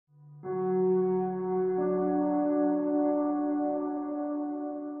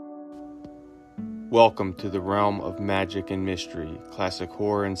Welcome to the realm of magic and mystery, classic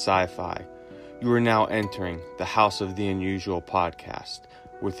horror and sci-fi. You are now entering the House of the Unusual podcast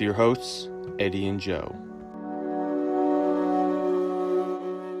with your hosts, Eddie and Joe.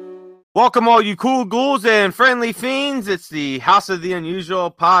 Welcome all you cool ghouls and friendly fiends. It's the House of the Unusual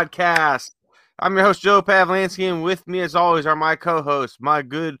podcast. I'm your host, Joe Pavlansky, and with me as always are my co-hosts, my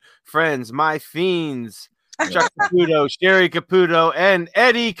good friends, my fiends, Chuck Caputo, Cheri Caputo, and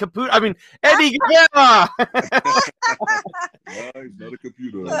Eddie Caputo. Eddie Guerra. No, he's not a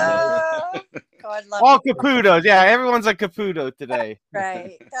Caputo. God love All you. Caputos. Yeah, everyone's a Caputo today.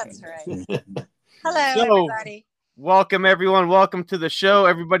 Right, that's right. Hello, So, everybody. welcome, everyone. Welcome to the show.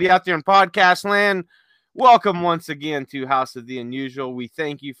 Everybody out there in podcast land, welcome once again to House of the Unusual. We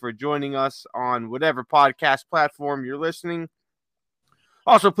thank you for joining us on whatever podcast platform you're listening.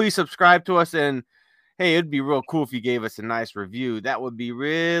 Also, please subscribe to us, and hey, it'd be real cool if you gave us a nice review. That would be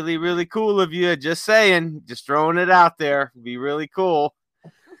really, really cool of you. Just saying, just throwing it out there. It'd be really cool.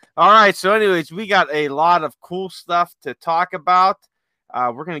 All right. So anyways, we got a lot of cool stuff to talk about.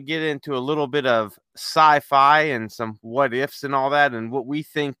 We're going to get into a little bit of sci-fi and some what ifs and all that, and what we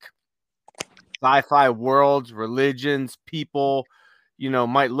think sci-fi worlds, religions, people,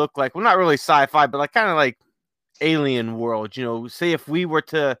 might look like. Well, not really sci-fi, but like kind of like alien world. Say if we were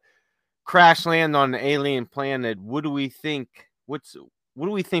to crash land on an alien planet, what do we think? What do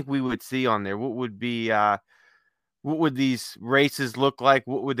we think we would see on there? What would be? What would these races look like?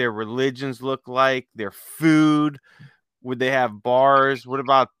 What would their religions look like? Their food? Would they have bars? What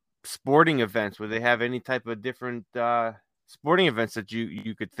about sporting events? Would they have any type of different sporting events that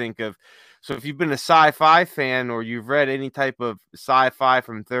you could think of? So if you've been a sci-fi fan or you've read any type of sci-fi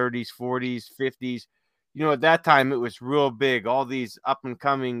from 30s, 40s, 50s, at that time it was real big. All these up and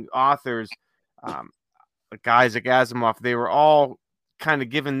coming authors, guys like Asimov, they were all kind of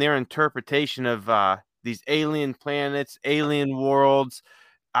given their interpretation of these alien planets, alien worlds,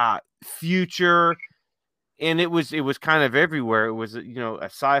 future. And it was kind of everywhere. It was, a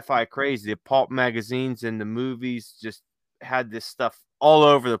sci-fi craze. The pulp magazines and the movies just had this stuff all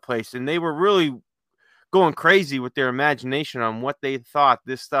over the place. And they were really going crazy with their imagination on what they thought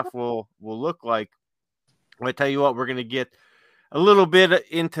this stuff will look like. I tell you what, we're going to get a little bit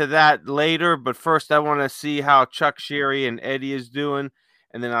into that later. But first, I want to see how Chuck, Cheri, and Eddie is doing.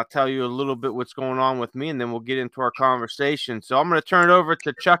 And then I'll tell you a little bit what's going on with me. And then we'll get into our conversation. So I'm going to turn it over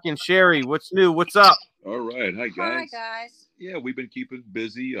to Chuck and Cheri. What's new? What's up? All right. Hi, guys. Hi, guys. Yeah, we've been keeping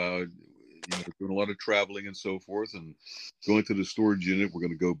busy, doing a lot of traveling and so forth, and going to the storage unit. We're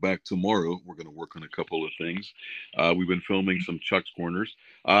going to go back tomorrow. We're going to work on a couple of things. We've been filming some Chuck's Corners.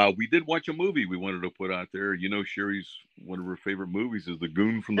 We did watch a movie we wanted to put out there. Cheri's one of her favorite movies is The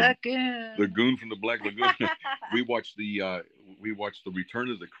Goon from the Goon from the Black Lagoon. we watched the Return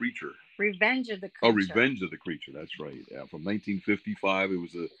of the Creature. Revenge of the Creature. Oh, Revenge of the Creature. That's right. Yeah, from 1955.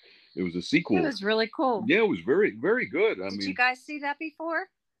 It was a sequel. It was really cool. Yeah, it was very, very good. Did you guys see that before?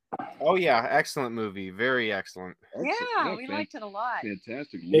 Oh, yeah. Excellent movie. Very excellent. Yeah, we liked it a lot.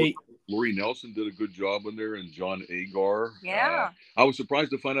 Fantastic. Lori Nelson did a good job in there, and John Agar. Yeah. I was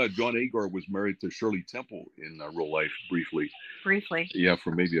surprised to find out John Agar was married to Shirley Temple in real life briefly. Yeah,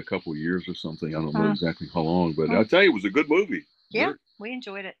 for maybe a couple of years or something. I don't know exactly how long, but I'll tell you, it was a good movie. Yeah, we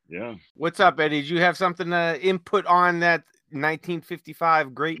enjoyed it. Yeah. What's up, Eddie? Did you have something to input on that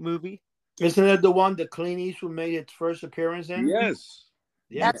 1955 great movie? Isn't that the one that Clint Eastwood made its first appearance in? Yes.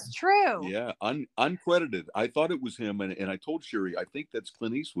 Yeah. That's true. Yeah, uncredited. I thought it was him, and I told Cheri, I think that's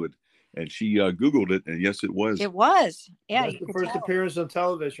Clint Eastwood, and she Googled it, and yes, it was. It was. Yeah, that's the first appearance on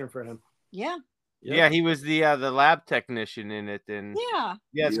television for him. Yeah. Yeah, he was the lab technician in it, and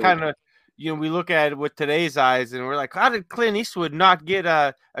it's kind of, we look at it with today's eyes, and we're like, how did Clint Eastwood not get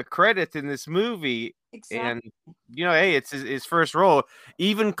a credit in this movie? Exactly. And hey, it's his first role.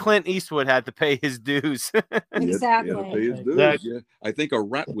 Even Clint Eastwood had to pay his dues. Exactly. He had to pay his dues. Yeah. I think a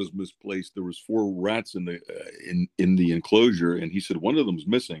rat was misplaced. There was 4 rats in the in the enclosure, and he said one of them's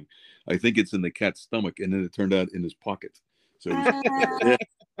missing. I think it's in the cat's stomach, and then it turned out in his pocket. So kind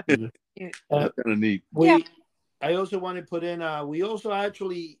of neat. I also want to put in. We also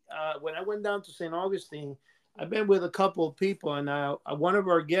actually, when I went down to St. Augustine, I've been with a couple of people, and one of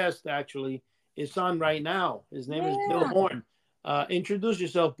our guests actually is on right now. His name is Bill Horn. Introduce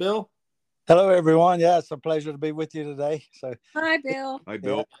yourself, Bill. Hello, everyone. Yeah, it's a pleasure to be with you today. So, hi, Bill. Hi,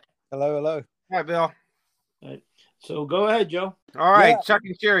 Bill. Yeah. Hello. Hi, Bill. Right. So go ahead, Joe. All right, Chuck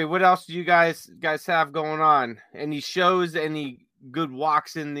and Cheri, what else do you guys have going on? Any shows? Any good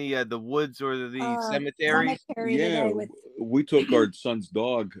walks in the woods or the cemetery? Yeah, we took our son's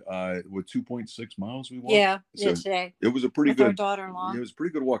dog with 2.6 miles we walked. Yeah, So today it was a pretty with our good daughter-in-law. it was a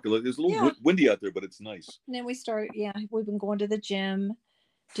pretty good walk. It was a little windy out there, but it's nice. And then we started, we've been going to the gym,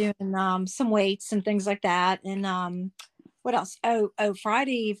 doing some weights and things like that. And what else? Oh,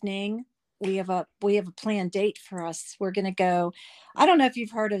 Friday evening we have a planned date for us. We're gonna go. I don't know if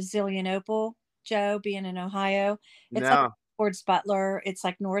you've heard of Zillionople, Joe, being in Ohio. It's No. up towards Butler. It's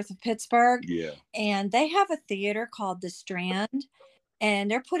like north of Pittsburgh. Yeah. And they have a theater called the Strand,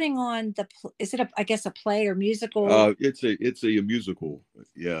 and they're putting on I guess a play or musical? It's a musical.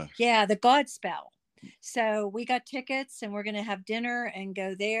 Yeah. Yeah, the Godspell. So we got tickets, and we're going to have dinner and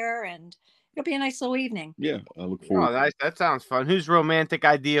go there, and it'll be a nice little evening. Yeah, I look Oh, forward. nice. That sounds fun. Whose romantic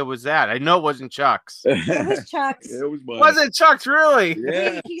idea was that? I know it wasn't Chuck's. It was Chuck's. It was mine. Was it Chuck's, really?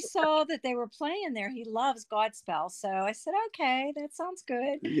 Yeah. He saw that they were playing there. He loves Godspell. So I said, okay, that sounds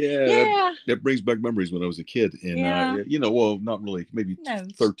good. Yeah. That brings back memories when I was a kid. And, well, not really, maybe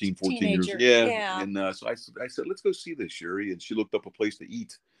 13, 14 years. Yeah. And so I said, let's go see this, Cheri. And she looked up a place to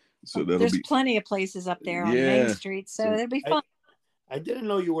eat. So there's plenty of places up there on Main Street. So it'll be fun. I didn't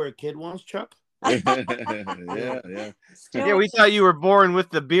know you were a kid once, Chuck. Yeah. Yeah, we thought you were born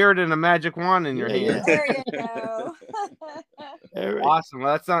with the beard and a magic wand in your hand. There you go. Awesome.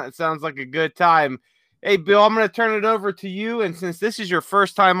 Well, it sounds like a good time. Hey, Bill, I'm going to turn it over to you. And since this is your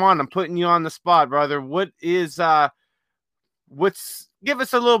first time on, I'm putting you on the spot, brother. Give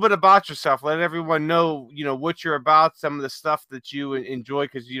us a little bit about yourself. Let everyone know, what you're about, some of the stuff that you enjoy,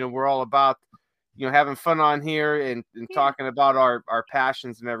 because, we're all about, having fun on here and talking about our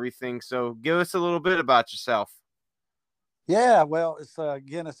passions and everything. So give us a little bit about yourself. Yeah, well, it's a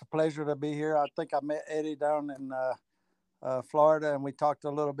pleasure to be here. I think I met Eddie down in Florida, and we talked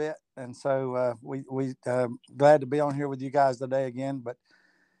a little bit. And so we glad to be on here with you guys today again. But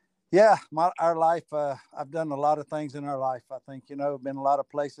yeah, our life, I've done a lot of things in our life. I think, been a lot of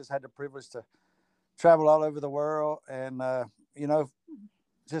places, had the privilege to travel all over the world, and,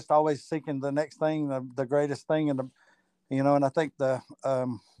 just always seeking the next thing, the greatest thing. And, and I think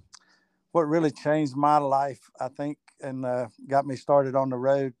what really changed my life, I think, and got me started on the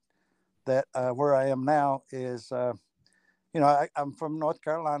road that where I am now is, I'm from North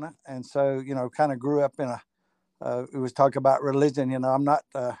Carolina. And so, kind of grew up in it was talk about religion. I'm not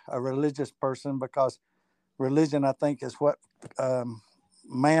a religious person, because religion, I think, is what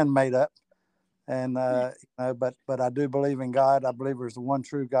man made up. And, but I do believe in God. I believe there's one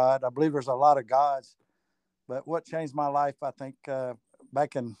true God. I believe there's a lot of gods. But what changed my life, I think,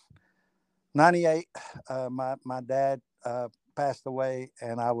 back in 98, my dad passed away,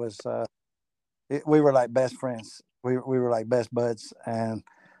 and I was, we were like best friends. We were like best buds. And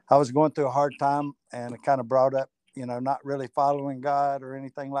I was going through a hard time, and it kind of brought up, not really following God or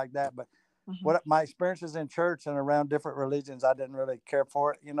anything like that. But what my experiences in church and around different religions, I didn't really care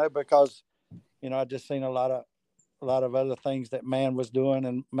for it, because I just seen a lot of other things that man was doing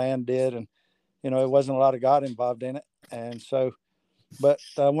and man did, and it wasn't a lot of God involved in it. And so, but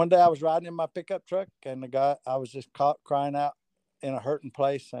one day I was riding in my pickup truck, and I was just caught crying out in a hurting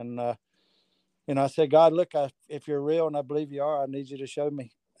place, and I said, God, look, if you're real, and I believe you are, I need you to show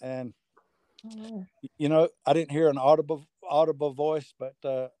me. And I didn't hear an audible voice, but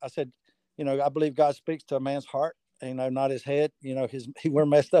I said, I believe God speaks to a man's heart. Not his head. We're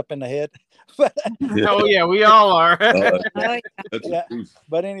messed up in the head. But, oh yeah, we all are. Yeah.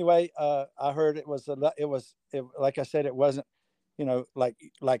 But anyway, I heard it was like I said, it wasn't,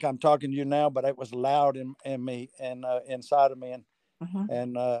 like I'm talking to you now, but it was loud in me and inside of me.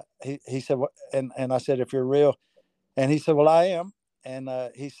 And he said, and I said, if you're real, and he said, well, I am. And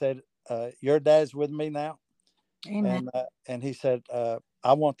he said, your dad's with me now. Amen. And he said,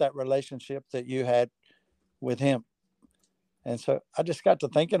 I want that relationship that you had with him. And so I just got to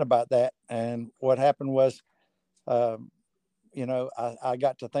thinking about that. And what happened was, I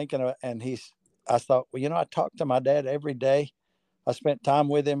got to thinking of it, and I thought, well, I talked to my dad every day. I spent time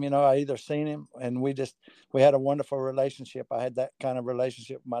with him. I either seen him, and we had a wonderful relationship. I had that kind of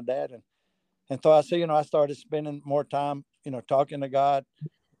relationship with my dad. And so I said, I started spending more time, talking to God,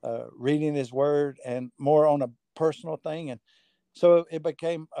 reading his word, and more on a personal thing. And so it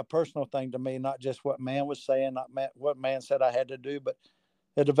became a personal thing to me, not just what man was saying, not what man said I had to do, but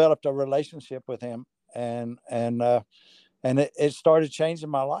it developed a relationship with him, and it started changing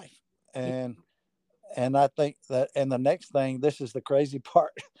my life. And I think that, and the next thing, this is the crazy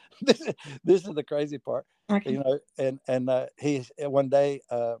part. this is the crazy part. Okay. He one day,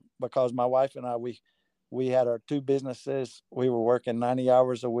 because my wife and I, we had our two businesses. We were working 90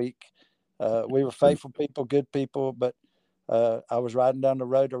 hours a week. We were faithful people, good people, but I was riding down the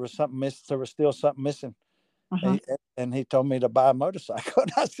road. There was something missing. There was still something missing. And he told me to buy a motorcycle.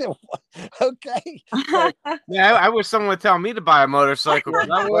 And I said, okay. So, Yeah, I wish someone would tell me to buy a motorcycle.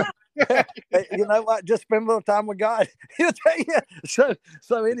 you know what? Just spend a little time with God. He'll tell you.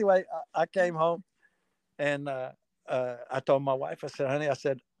 So anyway, I came home and I told my wife, I said, honey, I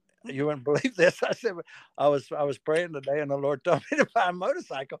said, you wouldn't believe this. I said, I was praying today and the Lord told me to buy a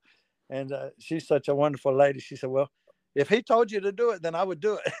motorcycle. And she's such a wonderful lady. She said, well, if he told you to do it, then I would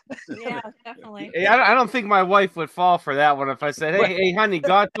do it. Yeah, definitely. Hey, I don't think my wife would fall for that one if I said, hey, honey,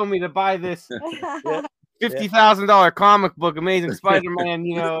 God told me to buy this $50,000 comic book, Amazing Spider-Man.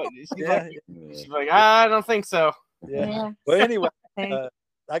 You know, she's like, I don't think so. Yeah. Well, anyway,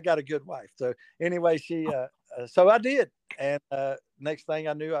 I got a good wife. So anyway, so I did. And next thing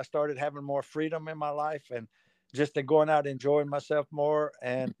I knew, I started having more freedom in my life and just going out enjoying myself more.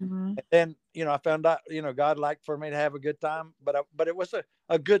 And then, you know, I found out, you know, God liked for me to have a good time, but it was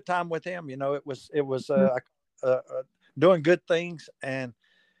a good time with him. You know, it was doing good things. And,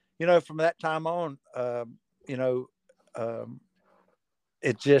 you know, from that time on, you know,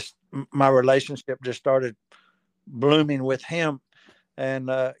 it just, my relationship just started blooming with him. And,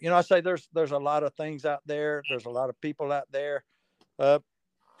 you know, I say there's a lot of things out there. There's a lot of people out there.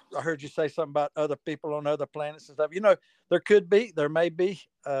 I heard you say something about other people on other planets and stuff. You know, there may be,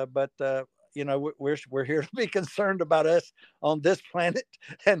 but you know, we're here to be concerned about us on this planet,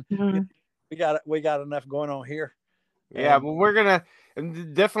 and you know, we got enough going on here. Yeah, well,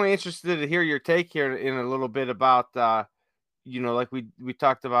 I'm definitely interested to hear your take here in a little bit about, you know, like we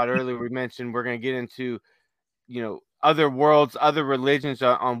talked about earlier. We mentioned we're gonna get into, you know, other worlds, other religions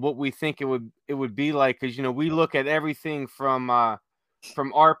on what we think it would be like, because you know we look at everything from our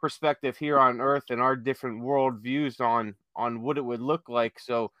perspective here on Earth and our different world views on what it would look like.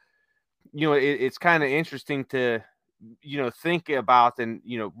 So, you know, it's kind of interesting to, you know, think about and,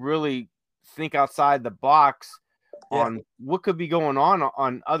 you know, really think outside the box on what could be going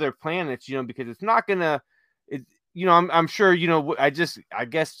on other planets, you know, because it's not gonna, you know, I'm sure, you know, I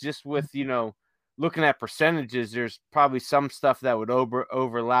guess just with, you know, looking at percentages, there's probably some stuff that would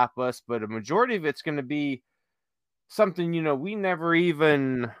overlap us, but a majority of it's going to be something, you know, we never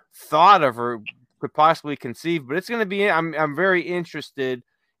even thought of or could possibly conceive. But it's going to be, I'm very interested,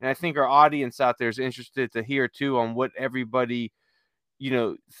 and I think our audience out there is interested to hear too on what everybody, you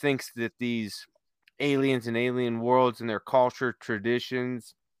know, thinks that these aliens and alien worlds and their culture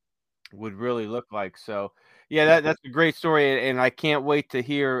traditions would really look like. So yeah, that's a great story, and I can't wait to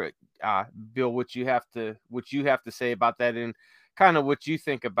hear, Bill, what you have to say about that and kind of what you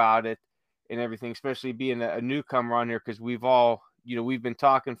think about it and everything, especially being a newcomer on here, because we've all, you know, we've been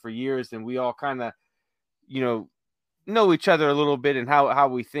talking for years and we all kind of, you know each other a little bit and how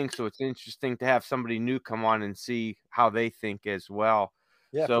we think. So it's interesting to have somebody new come on and see how they think as well.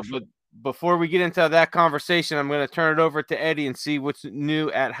 Yeah. So, but before we get into that conversation, I'm going to turn it over to Eddie and see what's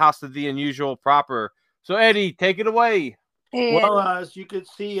new at House of the Unusual proper. So Eddie, take it away. Well, as you could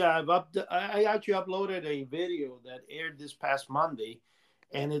see, I actually uploaded a video that aired this past Monday,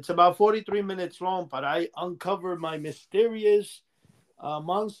 and it's about 43 minutes long, but I uncovered my mysterious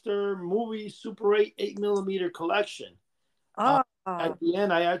monster movie Super 8 millimeter collection. At the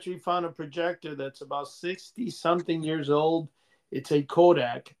end, I actually found a projector that's about 60 something years old. It's a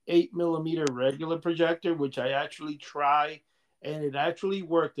Kodak 8 millimeter regular projector, which I actually tried, and it actually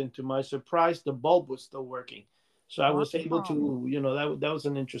worked. And to my surprise, the bulb was still working. So I was able to, you know, that was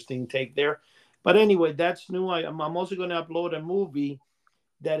an interesting take there. But anyway, that's new. I'm also going to upload a movie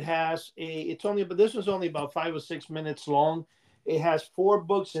that has but this one's only about 5 or 6 minutes long. It has 4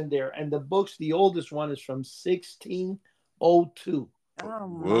 books in there, and the oldest one is from 1602. Oh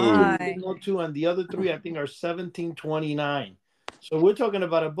my! 1602, and the other 3 I think are 1729. So we're talking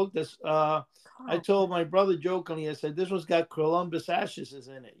about a book that's. I told my brother jokingly, I said, this one's got Columbus ashes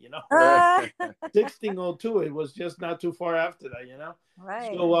in it, you know. 1602, it was just not too far after that, you know.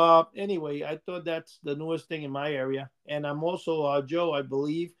 Right. So anyway, I thought that's the newest thing in my area. And I'm also, Joe, I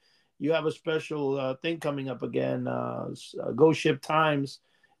believe you have a special thing coming up again, Go Ship Times.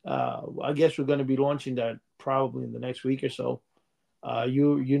 I guess we're going to be launching that probably in the next week or so.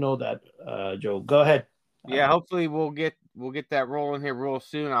 You know that, Joe. Go ahead. Yeah, hopefully we'll get that rolling here real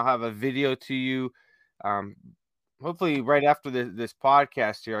soon. I'll have a video to you, hopefully right after this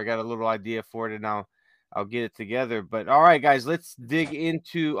podcast here. I got a little idea for it, and I'll get it together. But all right, guys, let's dig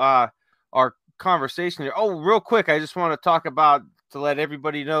into our conversation here. Oh, real quick, I just want to talk about, to let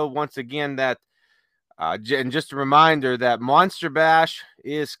everybody know once again that, and just a reminder that Monster Bash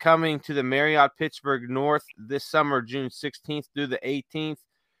is coming to the Marriott Pittsburgh North this summer, June 16th through the 18th.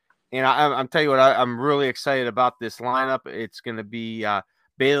 And I'm telling you what, I'm really excited about this lineup. It's going to be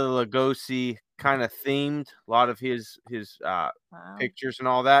Bela Lugosi, kind of themed, a lot of his Wow. pictures and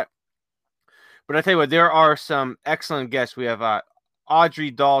all that. But I tell you what, there are some excellent guests. We have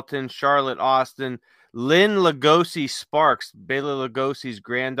Audrey Dalton, Charlotte Austin, Lynn Lugosi Sparks, Bela Lugosi's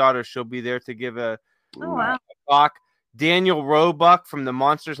granddaughter. She'll be there to give a Oh, wow. talk. Daniel Roebuck from the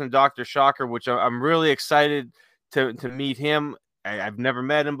Monsters and Dr. Shocker, which I'm really excited to meet him. I've never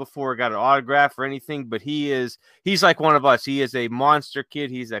met him before, got an autograph or anything, but he's like one of us. He is a monster kid.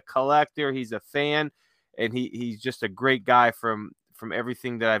 He's a collector. He's a fan, and he's just a great guy from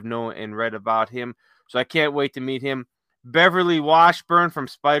everything that I've known and read about him. So I can't wait to meet him. Beverly Washburn from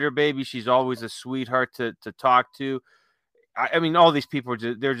Spider Baby. She's always a sweetheart to talk to. I mean, all these people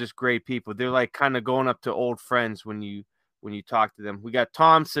they're just great people. They're like kind of going up to old friends when you talk to them. We got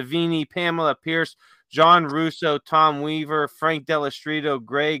Tom Savini, Pamela Pierce, John Russo, Tom Weaver, Frank Delestrito,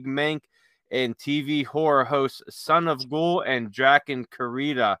 Greg Menk, and TV horror hosts Son of Ghoul and Draken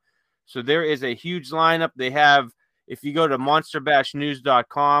Karita. So there is a huge lineup. They have, if you go to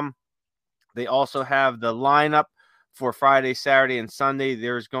monsterbashnews.com, they also have the lineup for Friday, Saturday, and Sunday.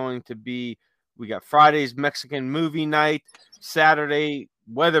 There's going to be, we got Friday's Mexican movie night. Saturday,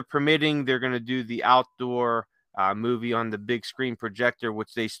 weather permitting, they're going to do the outdoor movie on the big screen projector,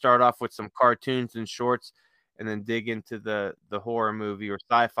 which they start off with some cartoons and shorts and then dig into the horror movie or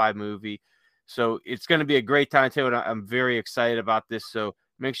sci-fi movie. So it's going to be a great time too, and I'm very excited about this. So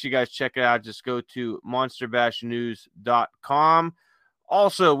make sure you guys check it out. Just go to monsterbashnews.com.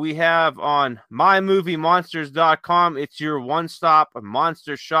 Also, we have on mymoviemonsters.com, it's your one-stop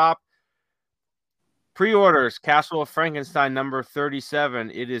monster shop. Pre-orders, Castle of Frankenstein number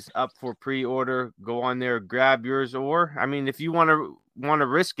 37. It is up for pre-order. Go on there, grab yours. Or, I mean, if you want to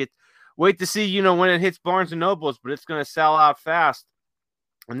risk it, wait to see, when it hits Barnes & Nobles, but it's going to sell out fast.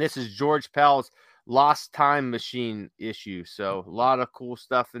 And this is George Pell's Lost Time Machine issue. So a lot of cool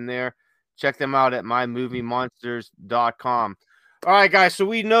stuff in there. Check them out at mymoviemonsters.com. All right, guys. So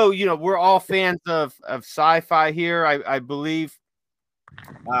we know, we're all fans of sci-fi here, I believe.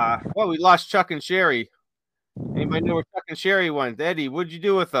 Well, we lost Chuck and Cheri. Anybody know where Chuck and Cheri went? Eddie, what'd you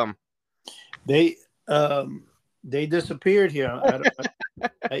do with them? They disappeared here. Well,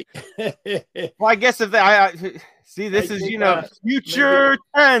 I guess if I see, this is future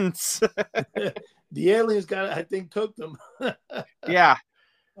tense. The aliens I think took them. Yeah.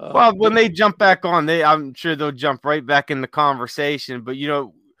 Well, when they jump back on, I'm sure they'll jump right back in the conversation. But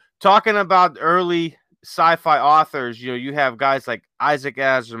talking about early sci-fi authors, you have guys like Isaac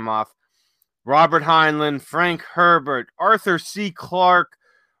Asimov, Robert Heinlein, Frank Herbert, Arthur C. Clarke,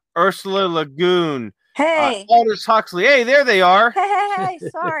 Ursula Le Guin, Aldous Huxley. Hey, there they are. Hey,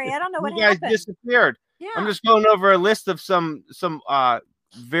 sorry, I don't know what you guys happened. Disappeared. Yeah. I'm just going over a list of some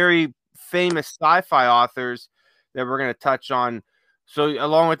very famous sci-fi authors that we're going to touch on. So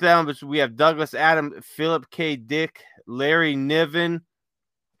along with them, we have Douglas Adams, Philip K. Dick, Larry Niven.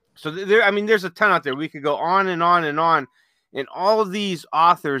 So there's a ton out there. We could go on and on and on. And all of these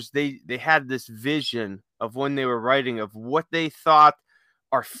authors, they had this vision of when they were writing of what they thought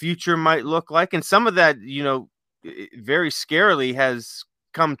our future might look like. And some of that, very scarily has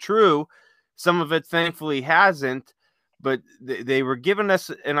come true. Some of it, thankfully, hasn't. But they were giving us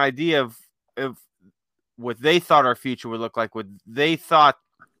an idea of what they thought our future would look like, what they thought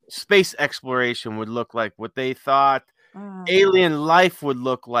space exploration would look like, what they thought alien life would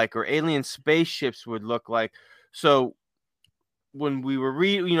look like, or alien spaceships would look like. So when we were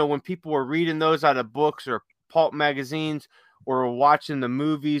when people were reading those out of books or pulp magazines or watching the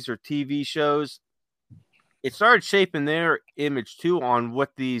movies or TV shows, it started shaping their image too on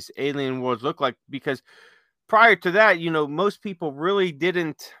what these alien worlds look like. Because prior to that, most people really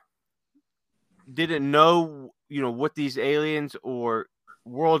didn't know, what these aliens or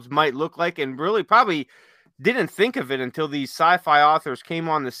worlds might look like, and really probably didn't think of it until these sci-fi authors came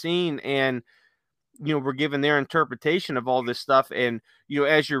on the scene and, were given their interpretation of all this stuff. And,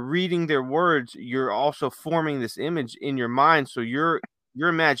 as you're reading their words, you're also forming this image in your mind. So your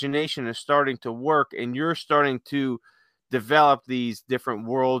imagination is starting to work, and you're starting to develop these different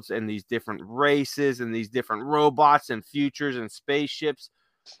worlds and these different races and these different robots and futures and spaceships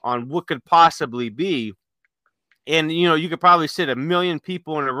on what could possibly be. And, you could probably sit 1 million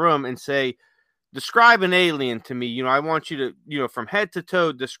people in a room and say, describe an alien to me. I want you to, from head to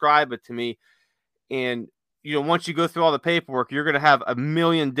toe, describe it to me. And, once you go through all the paperwork, you're going to have 1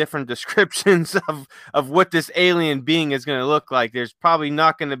 million different descriptions of what this alien being is going to look like. There's probably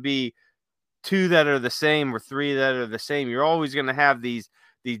not going to be 2 that are the same or 3 that are the same. You're always going to have these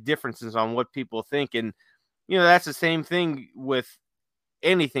differences on what people think. And, that's the same thing with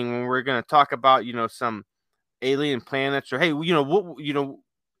anything when we're going to talk about, some alien planets, or, hey,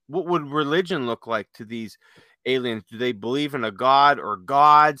 what would religion look like to these aliens? Do they believe in a god or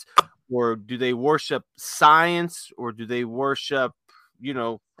gods, or do they worship science, or do they worship,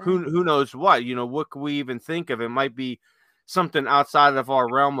 who knows what? What can we even think of? It might be something outside of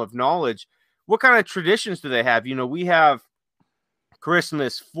our realm of knowledge. What kind of traditions do they have? We have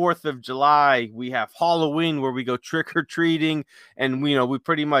Christmas, 4th of July. We have Halloween, where we go trick or treating, and we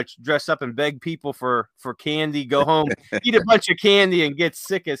pretty much dress up and beg people for candy, go home, eat a bunch of candy, and get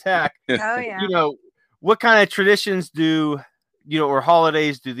sick as heck. Oh yeah. What kind of traditions do or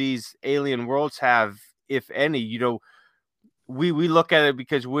holidays do these alien worlds have, if any? We look at it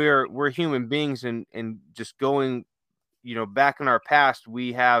because we're human beings, and just going back in our past,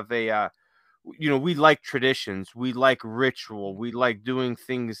 we have a we like traditions, we like ritual, we like doing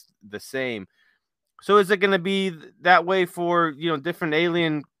things the same. So is it going to be that way for different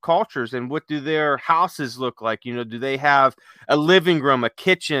alien cultures? And what do their houses look like? Do they have a living room, a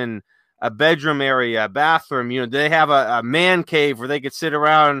kitchen, a bedroom area, a bathroom? Do they have a man cave where they could sit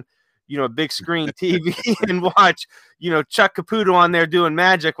around a big screen TV and watch Chuck Caputo on there doing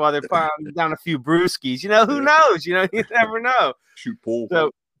magic while they're pounding down a few brewskis? Who knows? You never know. Shoot pool.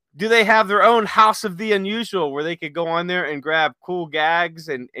 So do they have their own House of the Unusual where they could go on there and grab cool gags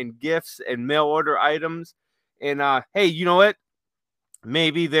and gifts and mail order items? And hey, you know what?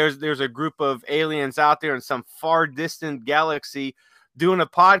 Maybe there's a group of aliens out there in some far distant galaxy doing a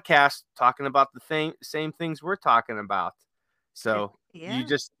podcast talking about the same things we're talking about. So Yeah.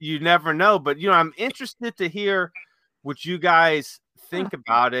 you never know. But I'm interested to hear what you guys think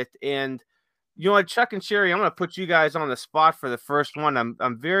about it. And what, Chuck and Cheri, I'm going to put you guys on the spot for the first one.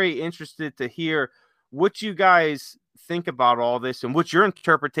 I'm very interested to hear what you guys think about all this and what your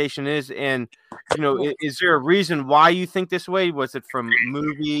interpretation is. And, is there a reason why you think this way? Was it from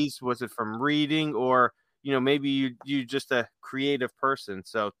movies? Was it from reading? Or, maybe you just a creative person?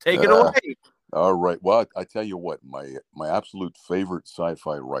 So take it away. All right. Well, I tell you what, my absolute favorite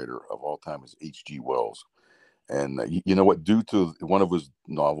sci-fi writer of all time is H.G. Wells. And you know what? Due to one of his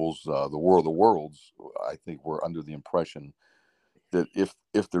novels, The War of the Worlds, I think we're under the impression that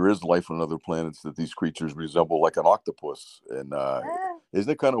if there is life on other planets, that these creatures resemble like an octopus. And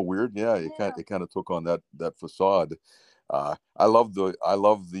isn't it kind of weird? Yeah, it kind of took on that facade. I love the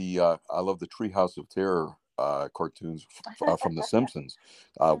Treehouse of Terror cartoons from The Simpsons.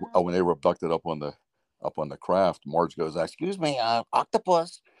 When they were abducted up on the craft, Marge goes, "Excuse me,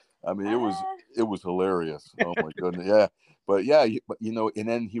 octopus." I mean, it was hilarious. Oh my goodness, yeah. But yeah, and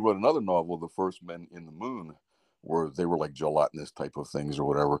then he wrote another novel, The First Men in the Moon, where they were like gelatinous type of things or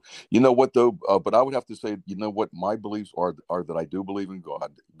whatever. You know what though? But I would have to say, what my beliefs are that I do believe in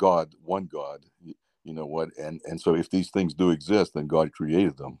one God. You know what? And so if these things do exist, then God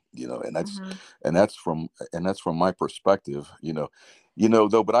created them. And that's from my perspective.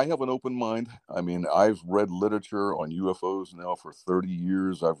 Though, but I have an open mind. I mean, I've read literature on UFOs now for 30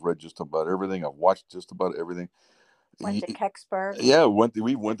 years. I've read just about everything. I've watched just about everything. Went to Kecksburg. Yeah,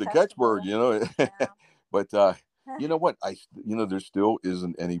 we went to Kecksburg, Yeah. But you know what? There still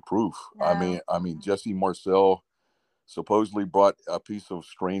isn't any proof. No. I mean, Jesse Marcel supposedly brought a piece of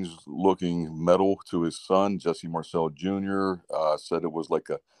strange looking metal to his son, Jesse Marcel Jr. Said it was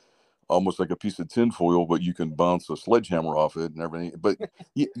almost like a piece of tinfoil, but you can bounce a sledgehammer off it and everything. But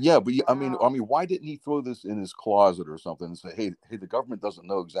I mean, why didn't he throw this in his closet or something and say, hey, the government doesn't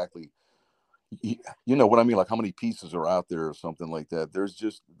know exactly, you know what I mean? Like how many pieces are out there or something like that. There's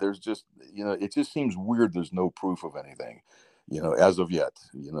just, it just seems weird. There's no proof of anything, as of yet,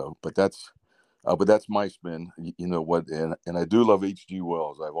 but that's my spin, what, and I do love H.G.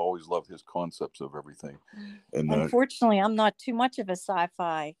 Wells. I've always loved his concepts of everything. And unfortunately, I'm not too much of a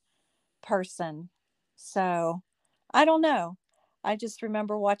sci-fi person, so I don't know. I just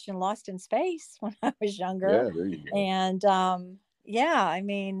remember watching Lost in Space when I was younger. Yeah, there you go. And I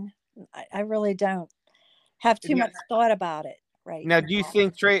mean, I really don't have too much thought about it right now. Do you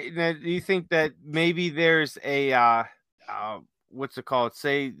think, Trey? Do you think that maybe there's a what's it called?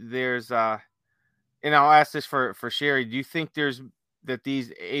 Say there's and I'll ask this for Cheri. Do you think that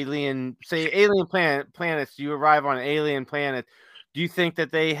these alien planets? You arrive on an alien planet. Do you think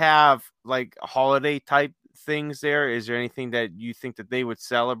that they have like holiday type things there? Is there anything that you think that they would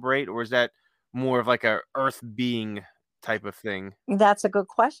celebrate, or is that more of like a Earth being type of thing? That's a good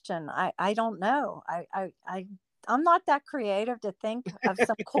question. I don't know. I'm not that creative to think of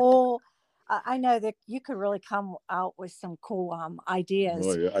some cool. I know that you could really come out with some cool ideas.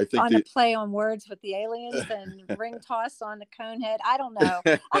 Oh, yeah. I think on a play on words with the aliens and ring toss on the cone head. I don't know.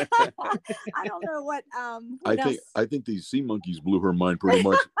 I don't know what else? I think these sea monkeys blew her mind pretty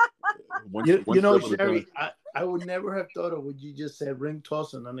much. Cheri, I would never have thought of what you just said. Ring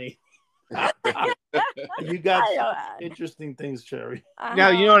tossing, honey. You got interesting things, Cheri. Now,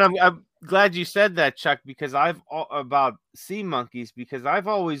 you know what? I'm glad you said that, Chuck, because about sea monkeys, because I've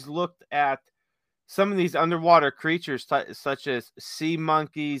always looked at some of these underwater creatures, such as sea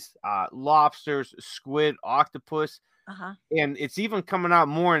monkeys, lobsters, squid, octopus, and it's even coming out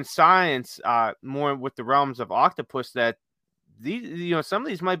more in science, more with the realms of octopus, that these, some of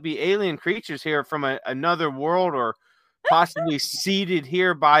these might be alien creatures here from another world, or possibly seeded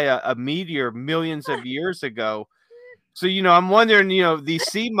here by a meteor millions of years ago. So, I'm wondering, these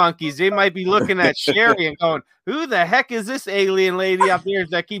sea monkeys, they might be looking at Cheri and going, who the heck is this alien lady up there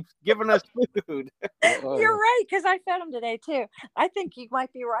that keeps giving us food? You're right, because I fed them today too. I think you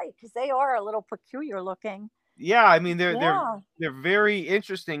might be right, because they are a little peculiar looking. Yeah, I mean, they're very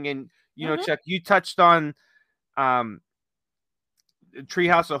interesting. And, Chuck, you touched on Treehouse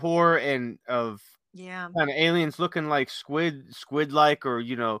of Horror and of kind of aliens looking like squid-like,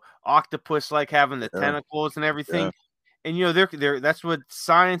 or, octopus-like, having the tentacles and everything. Yeah. And they're that's what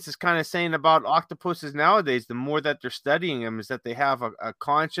science is kind of saying about octopuses nowadays. The more that they're studying them, is that they have a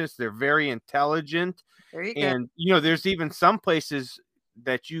conscience. They're very intelligent. There you and there's even some places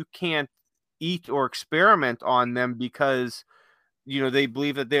that you can't eat or experiment on them, because they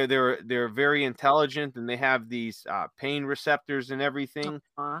believe that they're very intelligent, and they have these pain receptors and everything.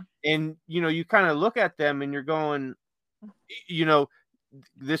 And you kind of look at them and you're going,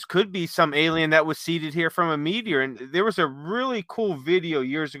 this could be some alien that was seeded here from a meteor. And there was a really cool video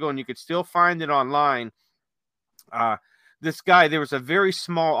years ago, and you could still find it online. This guy, there was a very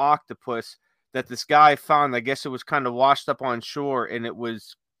small octopus that this guy found. I guess it was kind of washed up on shore, and it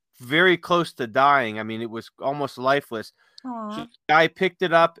was very close to dying. I mean, it was almost lifeless. So the guy picked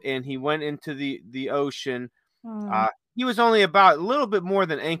it up and he went into the ocean. He was only about a little bit more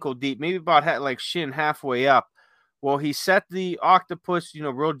than ankle deep, maybe about like shin halfway up. Well, he set the octopus,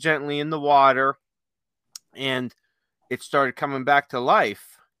 real gently in the water, and it started coming back to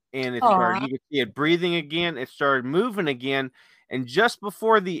life. And it started, you could see it breathing again. It started moving again. And just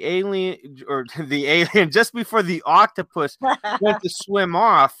before just before the octopus went to swim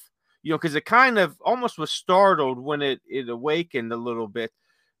off, because it kind of almost was startled when it awakened a little bit.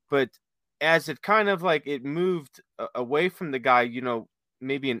 But as it kind of like it moved away from the guy,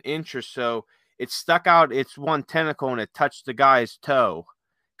 maybe an inch or so, it stuck out its one tentacle and it touched the guy's toe,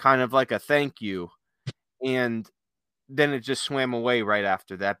 kind of like a thank you. And then it just swam away right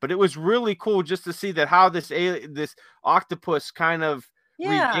after that. But it was really cool just to see that how this octopus kind of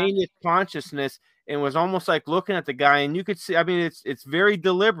regained its consciousness and was almost like looking at the guy. And you could see, I mean, it's very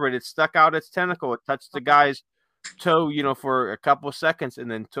deliberate. It stuck out its tentacle. It touched the guy's toe, for a couple of seconds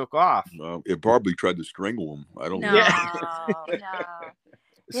and then took off. It probably tried to strangle him. I don't know. No.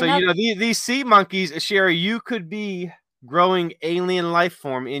 So, these sea monkeys, Cheri, you could be growing alien life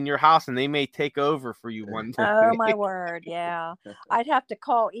form in your house, and they may take over for you one day. Oh, my word. Yeah. I'd have to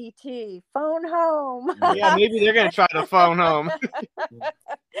call ET. Phone home. Yeah, maybe they're going to try to phone home.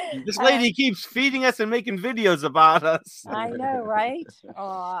 This lady keeps feeding us and making videos about us. I know, right?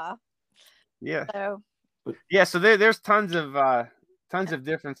 Yeah. So there's tons of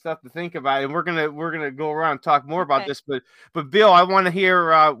different stuff to think about, and we're gonna go around and talk more about this. But Bill, I want to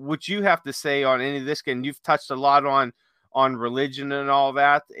hear what you have to say on any of this. And you've touched a lot on religion and all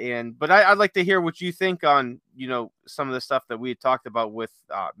that, but I'd like to hear what you think on some of the stuff that we had talked about with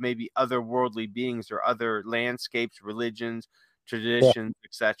maybe otherworldly beings or other landscapes, religions, traditions,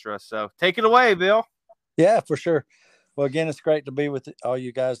 etc. So take it away, Bill. Yeah, for sure. Well, again, it's great to be with all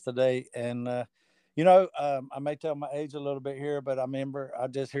you guys today, and I may tell my age a little bit here, but I remember I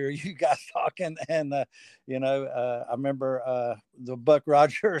just hear you guys talking, and I remember the Buck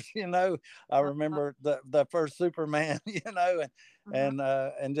Rogers. I remember the first Superman.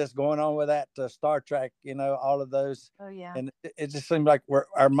 And just going on with that Star Trek. All of those. Oh yeah. And it just seems like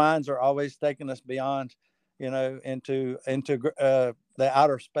our minds are always taking us beyond, into the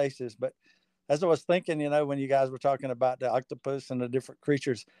outer spaces. But as I was thinking, when you guys were talking about the octopus and the different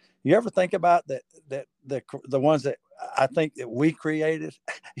creatures, you ever think about that the ones that I think that we created,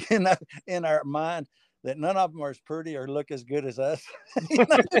 in our mind, that none of them are as pretty or look as good as us? Yeah,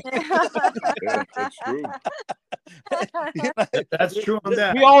 that's true. That's true on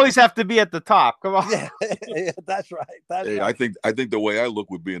that. We always have to be at the top. Come on. Yeah, that's right. Right. I think the way I look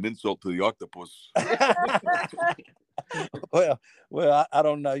would be an insult to the octopus. Well, I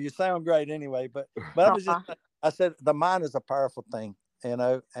don't know. You sound great anyway, but I said the mind is a powerful thing,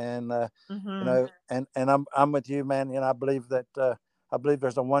 and and I'm with you, man. I believe that I believe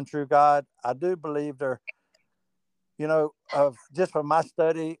there's a one true God. I do believe there, just from my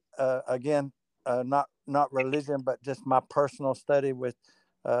study, again, not not religion, but just my personal study with,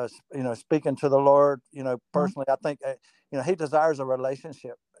 speaking to the Lord, personally, I think, he desires a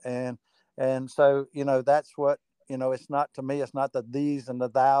relationship. And so, that's what, it's not, to me, it's not the these and the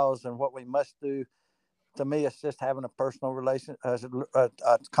thous and what we must do. To me, it's just having a personal a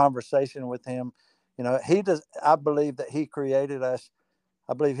conversation with him. He does. I believe that he created us.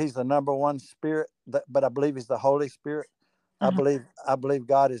 I believe he's the number one spirit, but I believe he's the Holy Spirit. I believe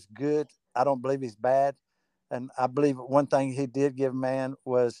God is good. I don't believe he's bad. And I believe one thing he did give man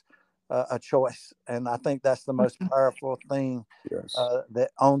was a choice. And I think that's the most powerful thing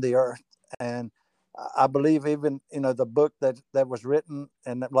that on the earth. And I believe even, the book that was written,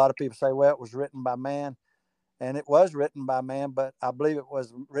 and a lot of people say, well, it was written by man. And it was written by man, but I believe it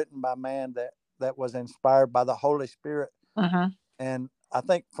was written by man that was inspired by the Holy Spirit. And I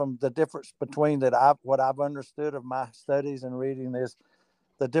think from the difference between what I've understood of my studies and reading is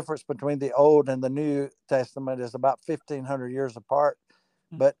the difference between the Old and the New Testament is about 1,500 years apart.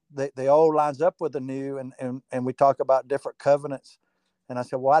 But the Old lines up with the New, and we talk about different covenants. And I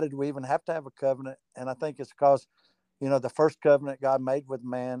said, why did we even have to have a covenant? And I think it's because, the first covenant God made with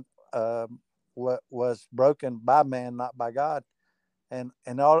man was broken by man, not by God. And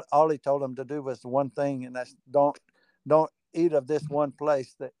all he told them to do was one thing, and that's don't eat of this one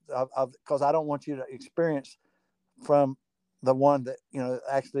place because I don't want you to experience from the one that,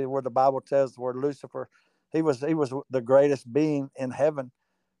 actually where the Bible tells where Lucifer, he was the greatest being in heaven.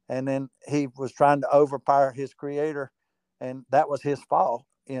 And then he was trying to overpower his creator, and that was his fall,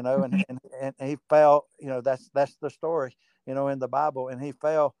 and he fell, that's the story, in the Bible. And he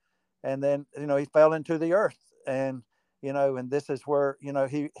fell, and then, he fell into the earth, and, and this is where,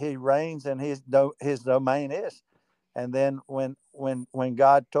 he reigns, and his domain is. And then when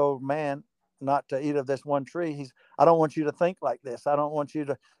God told man not to eat of this one tree, I don't want you to think like this. I don't want you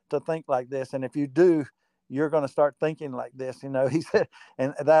to think like this. And if you do, you're going to start thinking like this, he said.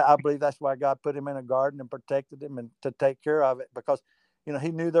 And that, I believe that's why God put him in a garden and protected him and to take care of it, because,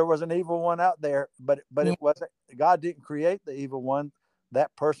 he knew there was an evil one out there, but it wasn't, God didn't create the evil one.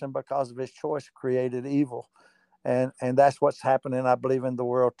 That person, because of his choice, created evil. And that's what's happening, I believe, in the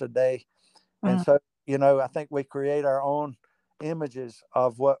world today. And so, I think we create our own images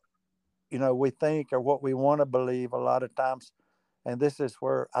of what, we think or what we want to believe a lot of times. And this is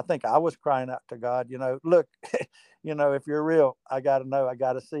where I think I was crying out to God, look, if you're real, I got to know, I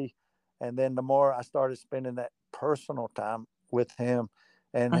got to see. And then the more I started spending that personal time with him,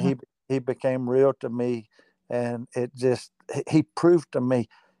 and he became real to me. And he proved to me,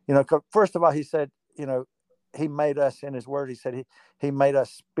 first of all, he said, he made us in his word. He said he made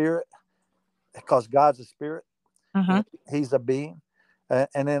us spirit, because God's a spirit. He's a being.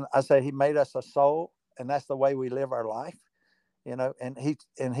 And then I say he made us a soul, and that's the way we live our life, and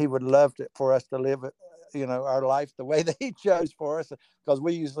he would love for us to live it, our life the way that he chose for us, because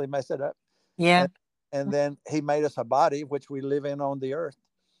we usually mess it up. And then he made us a body, which we live in on the earth.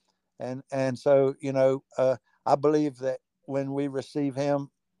 And so, I believe that when we receive him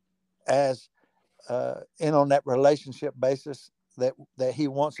as in on that relationship basis that he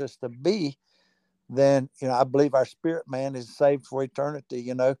wants us to be, then, I believe our spirit man is saved for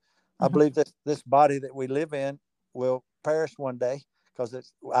eternity. I believe this body that we live in will perish one day,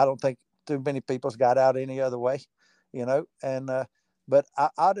 because I don't think too many people's got out any other way, and but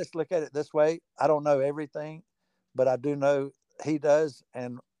I just look at it this way. I don't know everything, but I do know he does.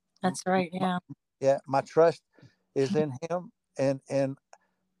 And that's right. My trust is in him. And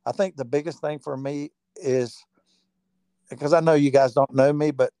I think the biggest thing for me is, because I know you guys don't know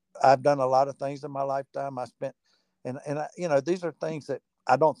me, but I've done a lot of things in my lifetime. I spent, and these are things that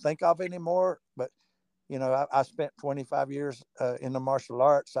I don't think of anymore, but, I spent 25 years in the martial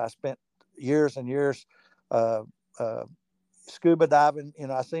arts. I spent years and years scuba diving.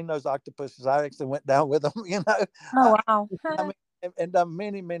 I seen those octopuses. I actually went down with them, Oh, wow. I mean, and done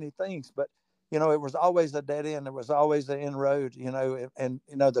many, many things, but, it was always a dead end. There was always an inroad, and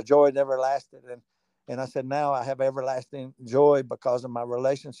the joy never lasted. And I said, now I have everlasting joy because of my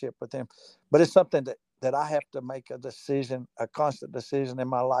relationship with him. But it's something that I have to make a decision, a constant decision in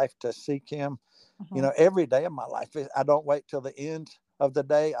my life to seek him, every day of my life. I don't wait till the end of the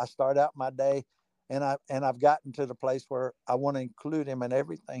day. I start out my day, and I've gotten to the place where I want to include him in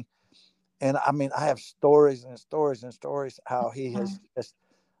everything. And I mean, I have stories and stories and stories how he has just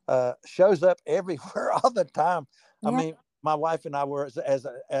shows up everywhere all the time. I mean, my wife and I were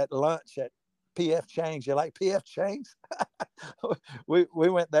at lunch at PF Change. You like PF Change? we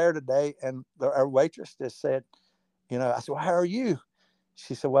went there today, and our waitress just said, I said, well, how are you?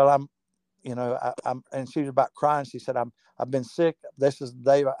 She said, well, I'm, and she was about crying. She said, I've been sick. This is the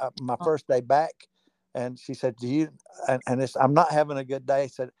day, my first day back. And she said, do you, and it's, I'm not having a good day. I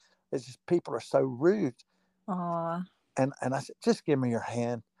said, it's just people are so rude. Aw. And I said, just give me your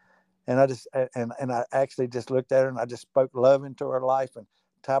hand. And I just, and I actually just looked at her and I just spoke love into her life and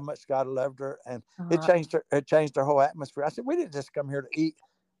how much God loved her. And it changed her whole atmosphere. I said, we didn't just come here to eat.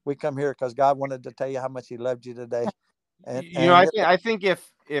 We come here because God wanted to tell you how much he loved you today. And, you know, I think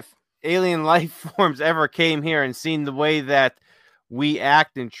if alien life forms ever came here and seen the way that we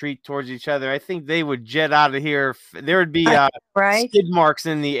act and treat towards each other, I think they would jet out of here. There would be right? skid marks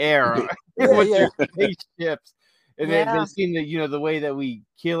in the air with their spaceships. And they seen the way that we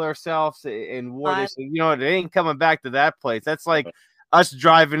kill ourselves in war. They say, they ain't coming back to that place. That's like us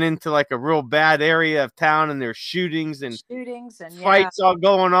driving into like a real bad area of town and there's shootings and fights all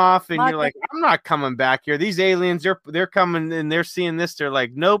going off. And you're like, I'm not coming back here. These aliens, they're coming and they're seeing this. They're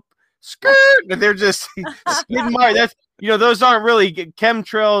like, nope, skirt. And they're just skid marks. That's, those aren't really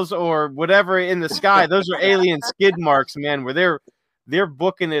chemtrails or whatever in the sky. Those are alien skid marks, man, where they're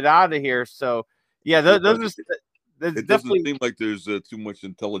booking it out of here. So yeah, those are. It doesn't seem like there's too much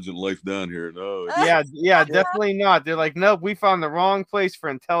intelligent life down here. No. Yeah, definitely not. They're like, nope, we found the wrong place for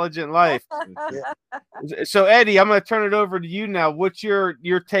intelligent life. So Eddie, I'm going to turn it over to you now. What's your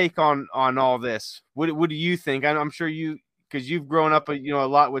take on all this? What do you think? I'm sure because you've grown up a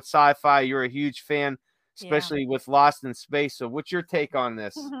lot with sci-fi. You're a huge fan, especially with Lost in Space. So what's your take on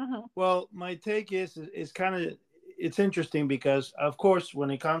this? Well, my take is kind of, it's interesting because of course when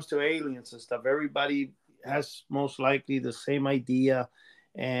it comes to aliens and stuff, everybody has most likely the same idea,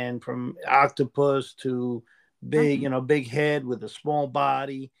 and from octopus to big, big head with a small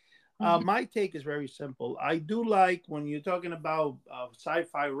body. My take is very simple. I do like when you're talking about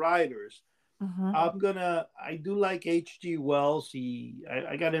sci-fi writers. I do like H.G. Wells.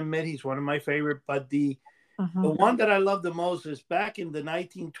 I gotta admit he's one of my favorite. But the one that I love the most is back in the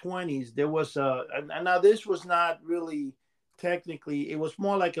 1920s. There was and now this was not really. Technically, it was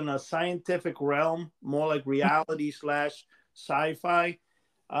more like in a scientific realm, more like reality / sci-fi.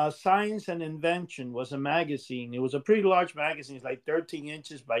 Science and Invention was a magazine. It was a pretty large magazine. It's like 13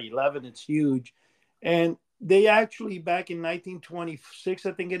 inches by 11. It's huge. And they actually, back in 1926,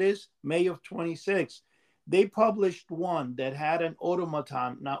 I think it is, May of 26, they published one that had an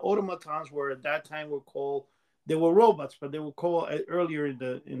automaton. Now, automatons were at that time they were robots, but they were called earlier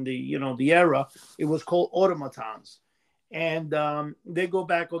in the era, it was called automatons. And they go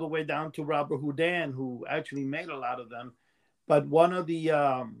back all the way down to Robert Houdin, who actually made a lot of them. But one of the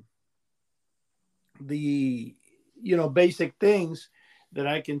basic things that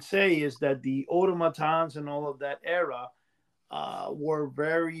I can say is that the automatons and all of that era were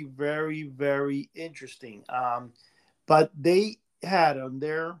very, very, very interesting. But they had on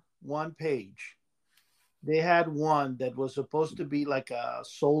their one page, they had one that was supposed to be like a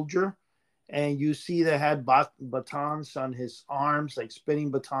soldier. And you see they had batons on his arms, like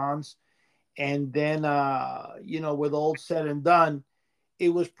spinning batons. And then, with all said and done, it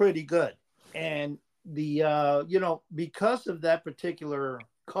was pretty good. And because of that particular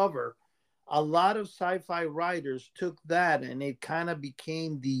cover, a lot of sci-fi writers took that and it kind of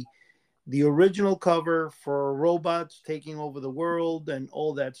became the original cover for robots taking over the world and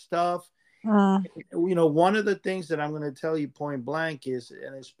all that stuff. One of the things that I'm going to tell you point blank is,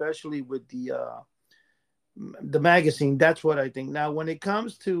 and especially with the magazine, that's what I think. Now, when it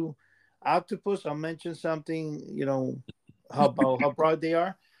comes to octopus, I'll mention something, how broad they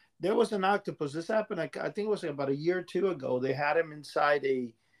are. There was an octopus. This happened, I think it was about a year or two ago. They had him inside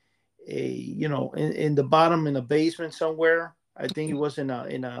in the bottom in a basement somewhere. I think it was in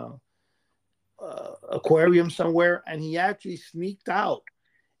a aquarium somewhere, and he actually sneaked out.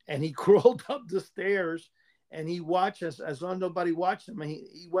 And he crawled up the stairs and he watched us as long as nobody watched him. And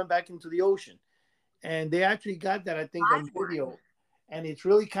he went back into the ocean. And they actually got that, I think, on video. And it's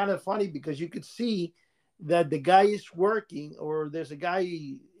really kind of funny because you could see that the guy is working, or there's a guy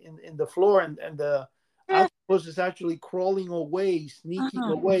in the floor, and the octopus is actually crawling away, sneaking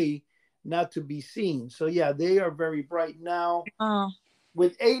away, not to be seen. So, yeah, they are very bright. Now,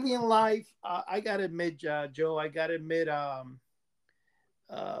 with alien life, I got to admit, Joe,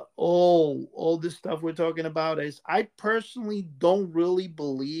 all this stuff we're talking about is, I personally don't really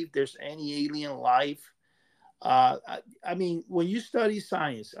believe there's any alien life. I mean, when you study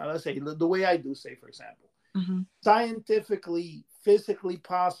science, let's say the way I do, say, for example, scientifically, physically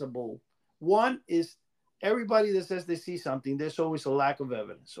possible, one is everybody that says they see something, there's always a lack of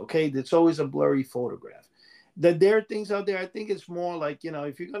evidence. Okay. There's always a blurry photograph. That there are things out there. I think it's more like,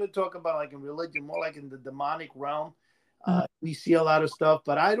 if you're going to talk about like in religion, more like in the demonic realm. We see a lot of stuff,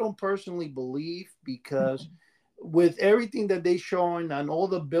 but I don't personally believe, because with everything that they showing on all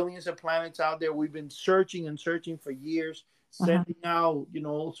the billions of planets out there, we've been searching and searching for years, sending out,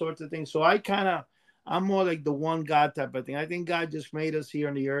 all sorts of things. So I'm more like the one God type of thing. I think God just made us here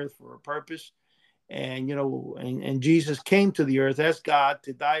on the earth for a purpose. And, and Jesus came to the earth as God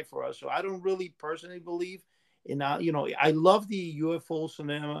to die for us. So I don't really personally believe in, I love the UFO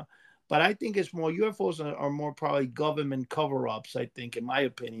cinema, but I think it's more UFOs are more probably government cover-ups, I think, in my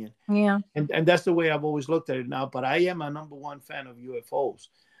opinion. Yeah. And that's the way I've always looked at it now. But I am a number one fan of UFOs.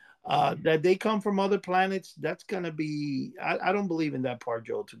 That they come from other planets, that's going to be, I don't believe in that part,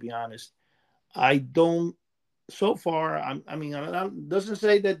 Joe, to be honest. I don't, so far, it doesn't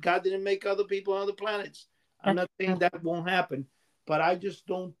say that God didn't make other people on other planets. I'm not saying that won't happen, but I just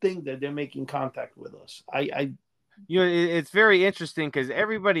don't think that they're making contact with us. It's very interesting because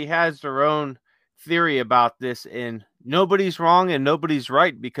everybody has their own theory about this, and nobody's wrong and nobody's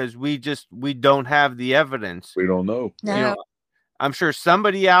right because we don't have the evidence. We don't know. No. I'm sure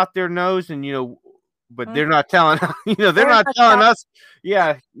somebody out there knows, and but they're not telling they're not telling us.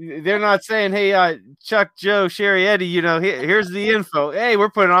 Yeah, they're not saying, hey, Chuck, Joe, Cheri, Eddie, here's the info. Hey, we're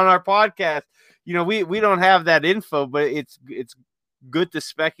putting on our podcast. We don't have that info, but it's good to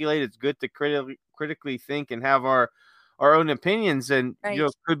speculate. It's good to critically think and have our own opinions, and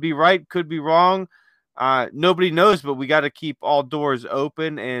could be right, could be wrong. Nobody knows, but we got to keep all doors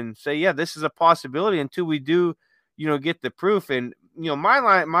open and say, yeah, this is a possibility until we do get the proof. And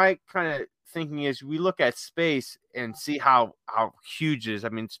my kind of thinking is we look at space and see how huge it is. I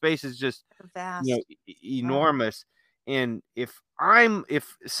mean, space is just vast, enormous. And if I'm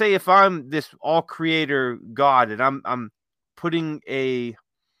this all creator God and I'm putting a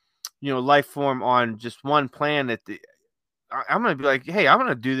life form on just one planet, I'm gonna be like, hey, I'm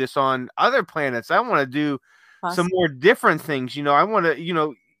gonna do this on other planets. I want to do some more different things. I want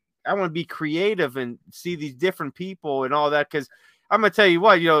to be creative and see these different people and all that. Because I'm gonna tell you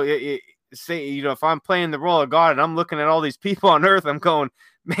what, if I'm playing the role of God and I'm looking at all these people on Earth, I'm going,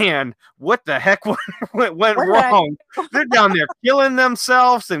 man, what the heck went wrong? They're down there killing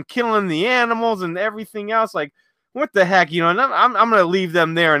themselves and killing the animals and everything else. Like, what the heck, and I'm going to leave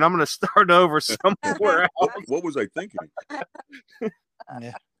them there and I'm going to start over somewhere else. What was I thinking?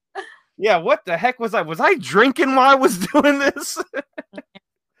 Yeah, what the heck was I? Was I drinking while I was doing this?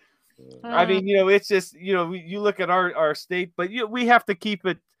 I mean, it's just, you look at our state, but we have to keep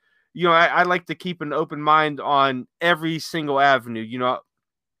it. I like to keep an open mind on every single avenue.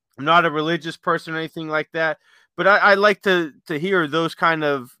 I'm not a religious person or anything like that, but I like to hear those kind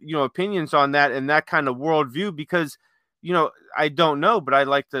of, opinions on that and that kind of worldview because, I don't know, but I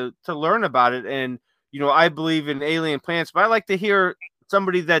like to learn about it. And, I believe in alien planets, but I like to hear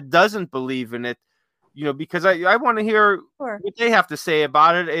somebody that doesn't believe in it, because I want to hear what they have to say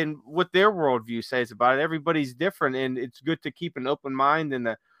about it and what their worldview says about it. Everybody's different, and it's good to keep an open mind and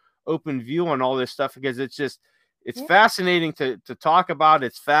an open view on all this stuff because it's fascinating to talk about.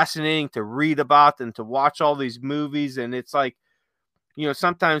 It's fascinating to read about and to watch all these movies. And it's like,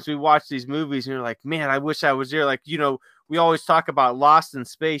 sometimes we watch these movies and you're like, man, I wish I was there. Like, we always talk about Lost in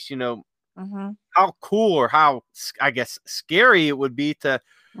Space, how cool or how, I guess, scary it would be to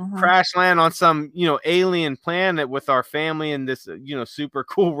crash land on some, alien planet with our family and this, super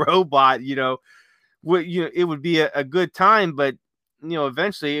cool robot, it would be a good time, but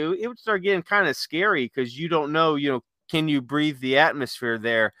eventually it would start getting kind of scary because you don't know, can you breathe the atmosphere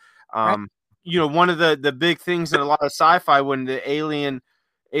there? One of the big things in a lot of sci-fi when the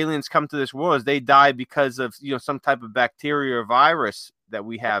aliens come to this world is they die because of, some type of bacteria or virus that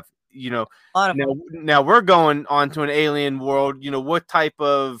we have, now we're going onto an alien world, what type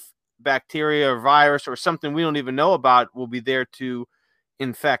of bacteria or virus or something we don't even know about will be there to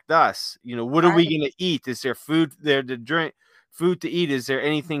infect us. What are we going to eat? Is there food there to drink? Food to eat? Is there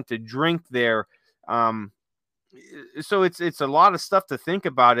anything to drink there? So it's a lot of stuff to think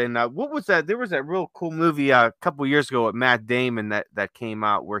about. And what was that? There was that real cool movie a couple years ago with Matt Damon that came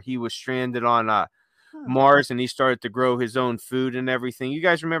out where he was stranded on Mars and he started to grow his own food and everything. You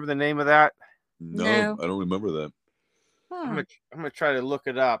guys remember the name of that? No. I don't remember that. I'm gonna try to look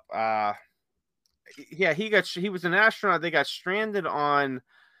it up. Yeah, he was an astronaut. They got stranded on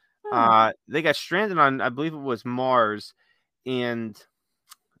I believe it was Mars. And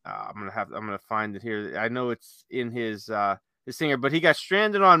I'm gonna find it here. I know it's in his singer, but he got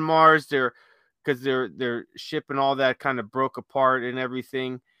stranded on Mars there because their ship and all that kind of broke apart and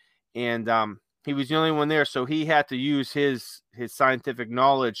everything. And he was the only one there, so he had to use his scientific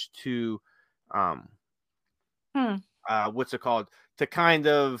knowledge to what's it called, to kind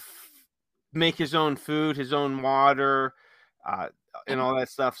of make his own food, his own water, and all that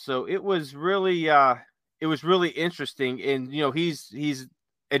stuff. So it was really it was really interesting. And he's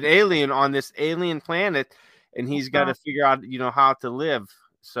an alien on this alien planet, and he's got to figure out how to live.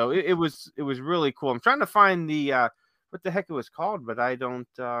 So it was really cool. I'm trying to find the what the heck it was called, but I don't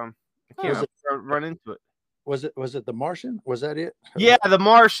I can't run into it. Was it The Martian? Was that it? Yeah, The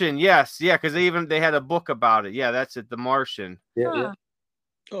Martian. Yes, yeah, because they had a book about it. Yeah, that's it, The Martian. Yeah.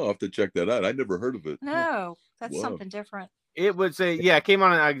 Oh, I'll have to check that out. I never heard of it. No, that's something different. It was it came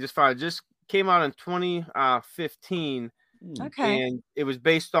out. I just found it. Just came out in 2015. Okay. And it was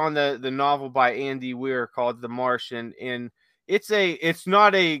based on the novel by Andy Weir called The Martian. And it's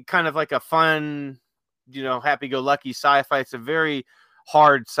not a kind of like a fun, happy-go-lucky sci-fi. It's a very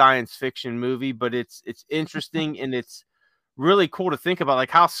hard science fiction movie, but it's interesting and it's really cool to think about.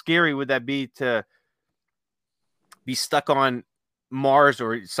 Like, how scary would that be to be stuck on Mars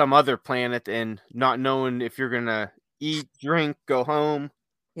or some other planet and not knowing if you're gonna eat, drink, go home?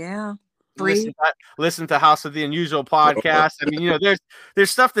 Yeah. Listen to House of the Unusual podcast. I mean,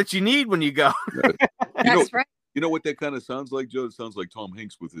 there's stuff that you need when you go. That's right. You know what that kind of sounds like, Joe? It sounds like Tom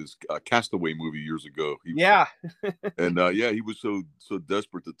Hanks with his Castaway movie years ago. He was so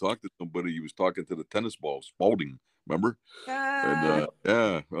desperate to talk to somebody. He was talking to the tennis ball, Spalding. Remember? And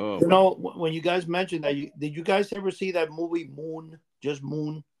when you guys mentioned that, did you guys ever see that movie Moon? Just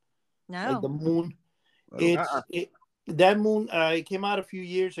Moon? No. Like the moon. That moon. It came out a few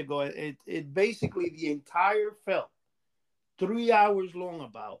years ago. It basically the entire film, 3 hours long.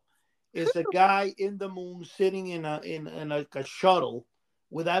 About is a guy in the moon sitting in a shuttle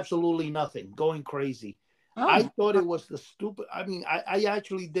with absolutely nothing, going crazy. Oh. I thought it was the stupid. I mean, I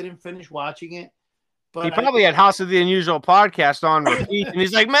actually didn't finish watching it. But he probably had House of the Unusual podcast on repeat, and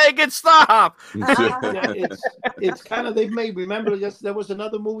he's like, "Make it stop!" It's kind of, they made remember. There was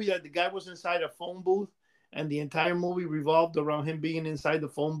another movie that the guy was inside a phone booth, and the entire movie revolved around him being inside the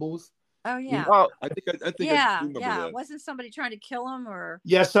phone booth. Oh yeah. I think I remember that. Wasn't somebody trying to kill him or?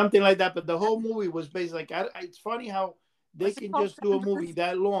 Yeah, something like that. But the whole movie was based like it's funny how they can just do a movie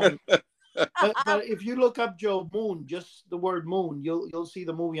that long. But if you look up Joe Moon, just the word moon, you'll see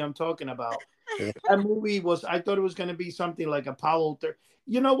the movie I'm talking about. That movie I thought it was going to be something like Apollo 13.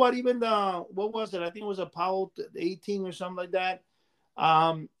 You know what? Even what was it? I think it was Apollo 18 or something like that.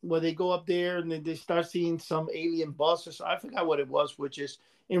 Where they go up there and they start seeing some alien buses. I forgot what it was, which is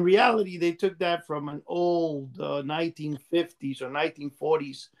in reality, they took that from an old 1950s or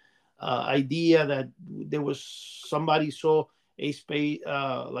 1940s idea that there was somebody saw a space,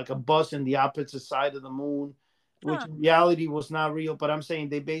 like a bus in the opposite side of the moon, which in reality was not real. But I'm saying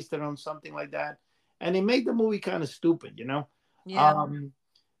they based it on something like that. And it made the movie kind of stupid, Yeah.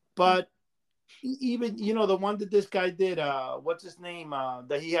 But even, the one that this guy did, what's his name?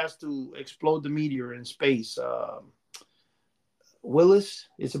 That he has to explode the meteor in space. Willis?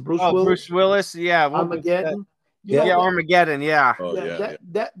 It's a Bruce Willis? Bruce Willis, yeah. Armageddon? Armageddon, yeah.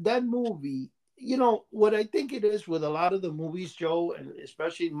 That movie, what I think it is with a lot of the movies, Joe, and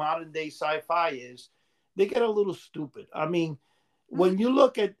especially modern day sci-fi, is they get a little stupid. I mean, when you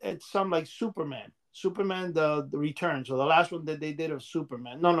look at some like Superman, the Returns, or the last one that they did of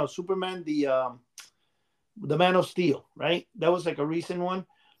Superman. No, Superman, the Man of Steel, right? That was like a recent one.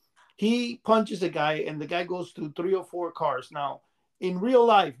 He punches a guy, and the guy goes through 3 or 4 cars. Now, in real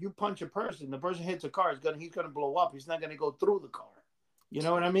life, you punch a person, the person hits a car, he's gonna blow up. He's not gonna go through the car. You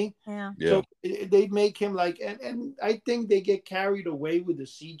know what I mean? Yeah. So they make him like, and I think they get carried away with the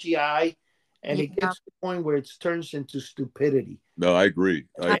CGI, and it gets to the point where it turns into stupidity. No, I agree.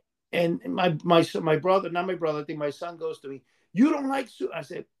 And my brother, not my brother, I think my son goes to me, "You don't like I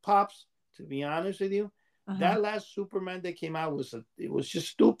said, "Pops, to be honest with you, that last Superman that came out it was just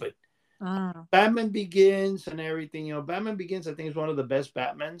stupid." Batman Begins and everything, Batman Begins, I think, is one of the best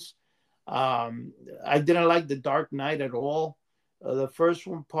Batmans. I didn't like The Dark Knight at all. The first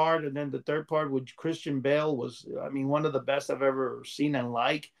one part, and then the third part with Christian Bale was, one of the best I've ever seen and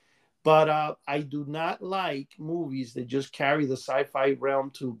like. But I do not like movies that just carry the sci-fi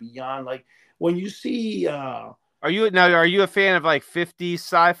realm to beyond. Like when you see, Are you a fan of like 50s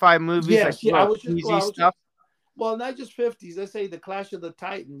sci-fi movies? Yes, like, I was just easy stuff. Well, not just 50s. Let's say the Clash of the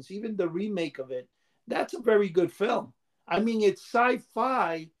Titans, even the remake of it. That's a very good film. I mean, it's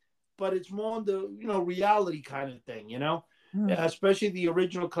sci-fi, but it's more on the reality kind of thing. Especially the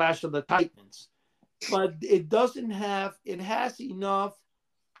original Clash of the Titans. But it doesn't have. It has enough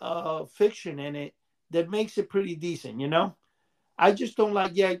fiction in it that makes it pretty decent. I just don't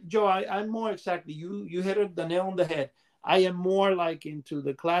like. Yeah, Joe. I'm more exactly. You hit the nail on the head. I am more like into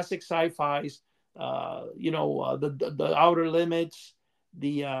the classic sci-fis. The Outer Limits,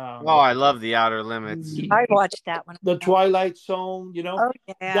 the Oh, I love The Outer Limits. I watched that one. the Twilight Zone. Oh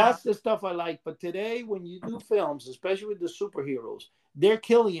yeah. That's the stuff I like. But today, when you do films, especially with the superheroes, they're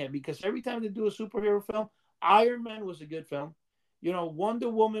killing it because every time they do a superhero film, Iron Man was a good film. Wonder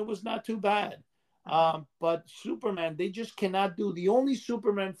Woman was not too bad. But Superman, they just cannot do. The only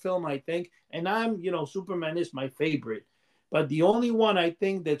Superman film I think, and Superman is my favorite, but the only one I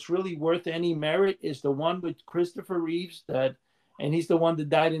think that's really worth any merit is the one with Christopher Reeves, and he's the one that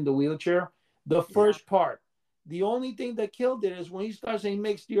died in the wheelchair. The first part. The only thing that killed it is when he starts and he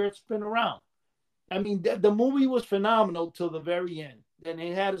makes the earth spin around. I mean, the movie was phenomenal till the very end. Then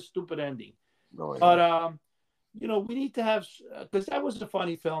it had a stupid ending. Oh, yeah. But we need to have, because that was a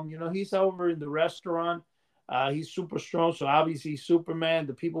funny film. He's over in the restaurant. He's super strong, so obviously he's Superman.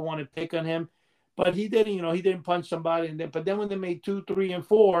 The people want to pick on him, but he didn't. He didn't punch somebody. But then when they made 2, 3, and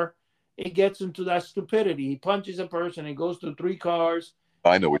 4, it gets into that stupidity. He punches a person. It goes through 3 cars.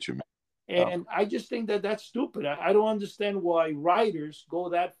 I know what you mean. And I just think that that's stupid. I don't understand why writers go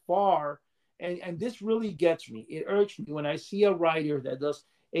that far. And this really gets me. It irks me when I see a writer that does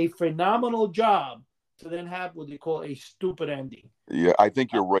a phenomenal job to then have what they call a stupid ending. Yeah, I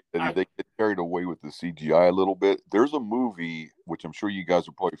think you're right. That they get carried away with the CGI a little bit. There's a movie which I'm sure you guys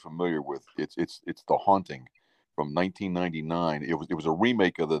are probably familiar with. It's The Haunting from 1999. It was a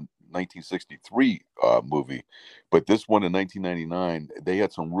remake of the 1963 movie, but this one in 1999 they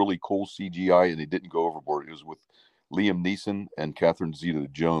had some really cool CGI and they didn't go overboard. It was with Liam Neeson and Catherine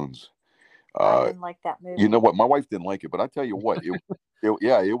Zeta-Jones. I didn't like that movie. You know what? My wife didn't like it, but I tell you what, it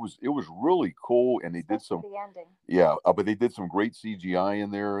was really cool, and they did some. The ending. Yeah, but they did some great CGI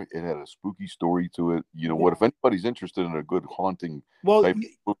in there. It had a spooky story to it. You know what? If anybody's interested in a good haunting, type of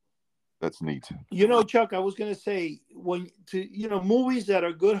movie, that's neat. Chuck, I was gonna say movies that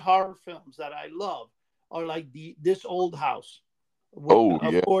are good horror films that I love are like This Old House.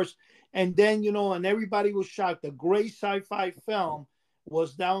 Of course. And then and everybody was shocked. The great sci-fi film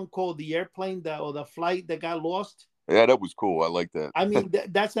was down called The Airplane or the Flight That Got Lost. Yeah, that was cool. I like that. I mean,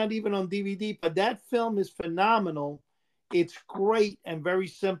 that's not even on DVD, but that film is phenomenal. It's great and very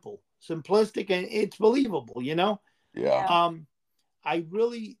simplistic, and it's believable. Yeah. I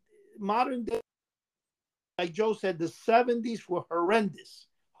really modern day, like Joe said, the 70s were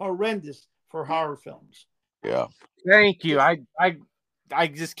horrendous for horror films. Yeah. Thank you. I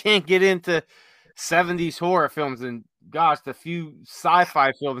just can't get into 70s horror films, and gosh, the few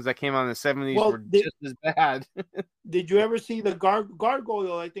sci-fi films that came out in the 70s were just as bad. Did you ever see the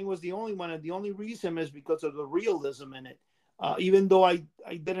Gargoyle? I think was the only one, and the only reason is because of the realism in it. Even though I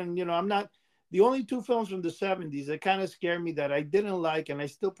didn't, I'm not the only 2 films from the 70s that kind of scared me that I didn't like, and I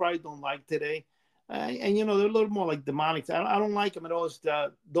still probably don't like today. And they're a little more like demonic. I don't like them at all. It's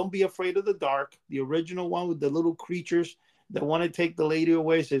Don't Be Afraid of the Dark, the original one with the little creatures that want to take the lady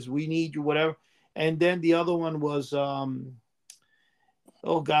away, says we need you, whatever. And then the other one was, oh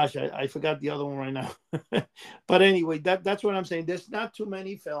gosh, I forgot the other one right now. But anyway, that's what I'm saying. There's not too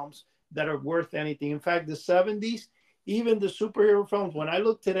many films that are worth anything. In fact, the 70s, even the superhero films, when I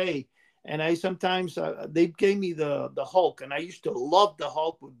look today, and I sometimes, they gave me the Hulk, and I used to love the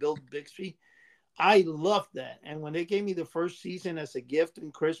Hulk with Bill Bixby. I loved that. And when they gave me the first season as a gift in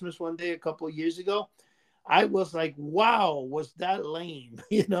Christmas one day a couple of years ago, I was like, wow, was that lame,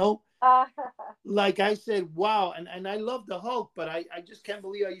 Like I said, wow. And I love the Hulk, but I just can't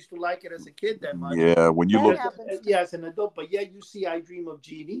believe I used to like it as a kid that much. Yeah, when you look. As an adult. But yeah, you see I Dream of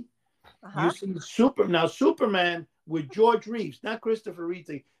Jeannie. You see Superman with George Reeves, not Christopher Reeves,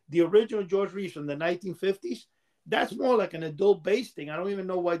 the original George Reeves from the 1950s. That's more like an adult-based thing. I don't even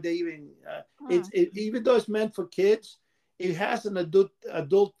know why they even. Even though it's meant for kids, it has an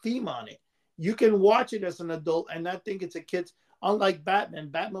adult theme on it. You can watch it as an adult and not think it's a kid's. Unlike Batman,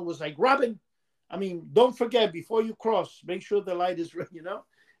 Batman was like, Robin, I mean, don't forget, before you cross, make sure the light is red,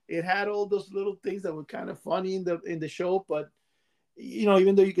 It had all those little things that were kind of funny in the show, but,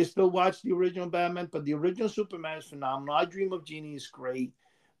 even though you can still watch the original Batman, but the original Superman is phenomenal. I Dream of Jeannie is great.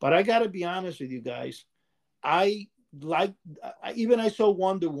 But I got to be honest with you guys. I saw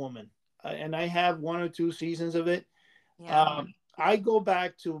Wonder Woman, and I have 1 or 2 seasons of it. Yeah. I go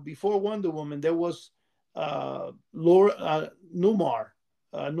back to before Wonder Woman, there was Laura Newmar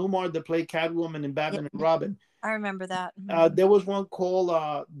that played Catwoman in Batman and Robin. I remember that. There was one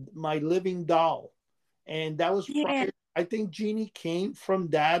called My Living Doll, and that was prior. I think Jeannie came from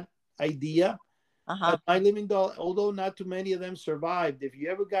that idea. My Living Doll, although not too many of them survived. If you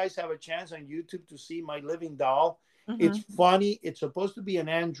ever guys have a chance on YouTube to see My Living Doll, it's funny. It's supposed to be an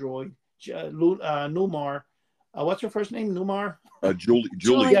android, Newmar. What's her first name? Newmar? Julie.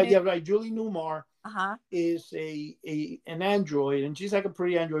 Yeah, right. Julie Newmar. is an android, and she's like a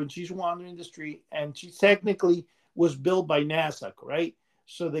pretty android, and she's wandering the street, and she technically was built by NASA, right?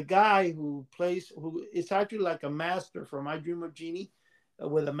 So the guy who is actually like a master from I Dream of Jeannie,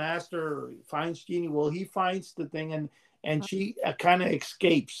 where the master finds Jeannie. Well, he finds the thing, and she kind of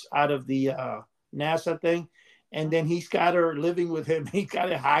escapes out of the NASA thing, and then he's got her living with him. He got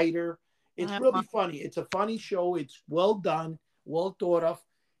to hide her. It's really funny. It's a funny show. It's well done, well thought of.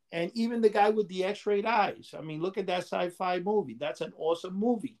 And even the guy with the X-rayed eyes. I mean, look at that sci-fi movie. That's an awesome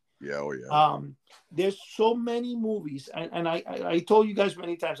movie. Yeah, oh yeah. There's so many movies, and I told you guys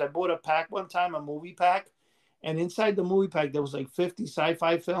many times. I bought a pack one time, a movie pack, and inside the movie pack there was like 50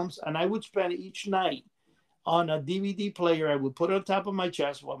 sci-fi films, and I would spend each night on a DVD player. I would put it on top of my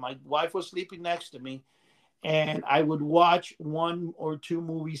chest while my wife was sleeping next to me, and I would watch one or two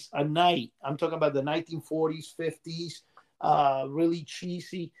movies a night. I'm talking about the 1940s, 50s, really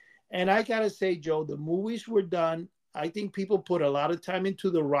cheesy. And I gotta say, Joe, the movies were done. I think people put a lot of time into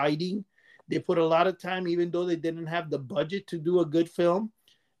the writing. They put a lot of time, even though they didn't have the budget to do a good film.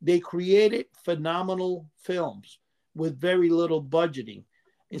 They created phenomenal films with very little budgeting.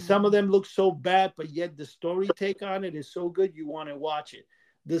 And some of them look so bad, but yet the story take on it is so good you want to watch it.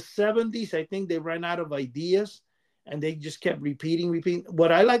 The 70s, I think they ran out of ideas and they just kept repeating.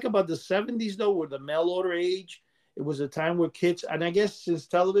 What I like about the 70s, though, were the mail order age. It was a time where kids, and I guess since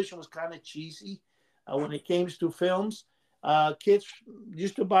television was kind of cheesy when it came to films, kids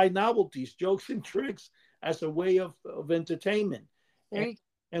used to buy novelties, jokes, and tricks as a way of entertainment.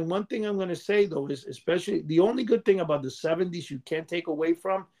 And one thing I'm going to say, though, is especially the only good thing about the 70s you can't take away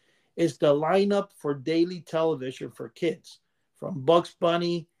from is the lineup for daily television for kids, from Bugs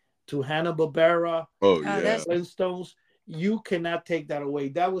Bunny to Hanna-Barbera, Flintstones. You cannot take that away.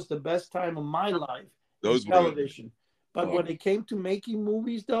 That was the best time of my life. Those television. But when it came to making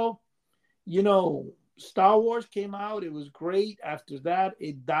movies, though, you know, Star Wars came out. It was great. After that,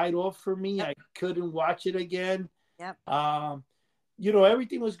 it died off for me. I couldn't watch it again. You know,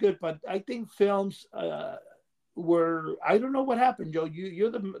 everything was good, but I think films were. I don't know what happened, Joe.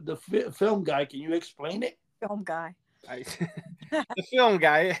 You're the film guy. Can you explain it? Film guy. The film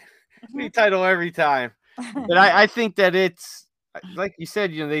guy. We title every time, but I think that it's like you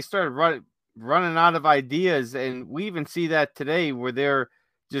said. You know, they started running out of ideas, and we even see that today where they're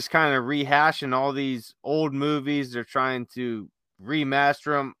just kind of rehashing all these old movies. They're trying to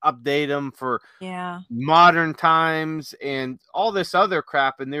remaster them, update them for modern times and all this other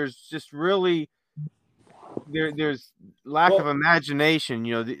crap, and there's just really there's lack of imagination.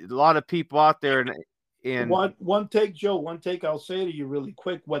 You know, a lot of people out there, and one take, Joe, one take, I'll say to you really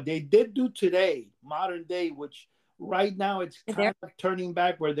quick, what they did do today, modern day, which right now it's kind of turning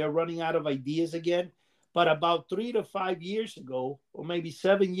back where they're running out of ideas again. But about 3 to 5 years ago, or maybe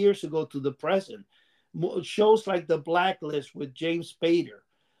 7 years ago to the present, shows like The Blacklist with James Spader,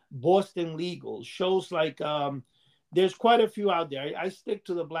 Boston Legal, shows like there's quite a few out there. I stick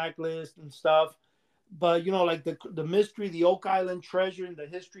to The Blacklist and stuff, but you know, like the mystery, the Oak Island Treasure in the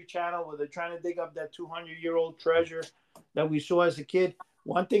History Channel, where they're trying to dig up that 200-year-old treasure that we saw as a kid.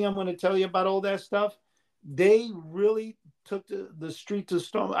 One thing I'm going to tell you about all that stuff, they really took the street to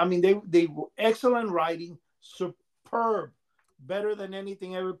storm. I mean, they were excellent writing, superb, better than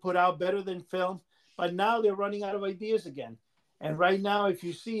anything ever put out, better than film. But now they're running out of ideas again. And right now, if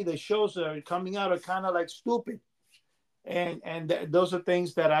you see the shows that are coming out are kind of like stupid. And those are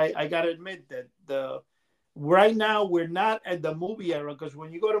things that I got to admit that right now we're not at the movie era, because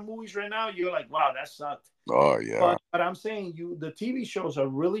when you go to movies right now, you're like, wow, that sucked. Oh, yeah. But I'm saying the TV shows are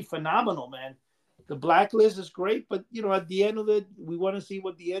really phenomenal, man. The Blacklist is great, but, you know, at the end of it, we want to see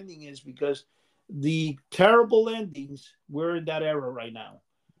what the ending is, because the terrible endings, we're in that era right now.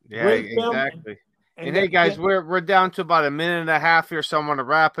 Yeah, exactly. And hey, guys, we're down to about a minute and a half here, so I'm going to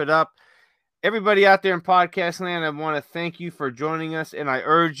wrap it up. Everybody out there in podcast land, I want to thank you for joining us, and I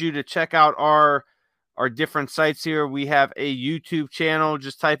urge you to check out our different sites here. We have a YouTube channel.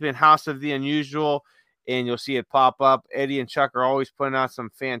 Just type in House of the Unusual, and you'll see it pop up. Eddie and Chuck are always putting out some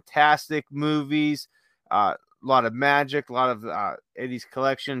fantastic movies, a lot of magic, a lot of Eddie's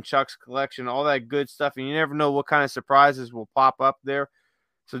collection, Chuck's collection, all that good stuff, and you never know what kind of surprises will pop up there.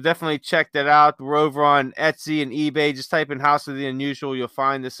 So definitely check that out. We're over on Etsy and eBay. Just type in House of the Unusual. You'll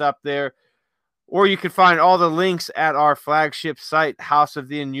find this up there. Or you can find all the links at our flagship site,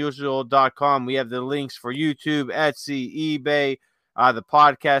 houseoftheunusual.com. We have the links for YouTube, Etsy, eBay, the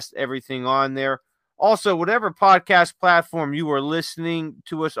podcast, everything on there. Also, whatever podcast platform you are listening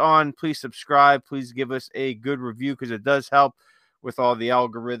to us on, please subscribe. Please give us a good review, because it does help with all the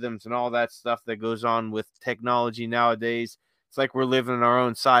algorithms and all that stuff that goes on with technology nowadays. It's like we're living in our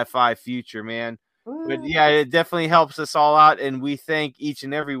own sci-fi future, man. But yeah, it definitely helps us all out, and we thank each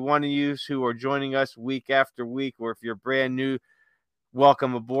and every one of you who are joining us week after week. Or if you're brand new,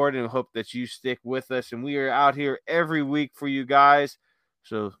 welcome aboard, and hope that you stick with us. And we are out here every week for you guys,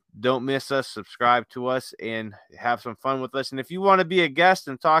 so don't miss us. Subscribe to us and have some fun with us. And if you want to be a guest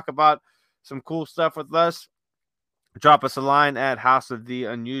and talk about some cool stuff with us, drop us a line at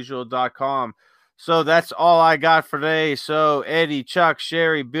houseoftheunusual.com. So that's all I got for today. So Eddie, Chuck,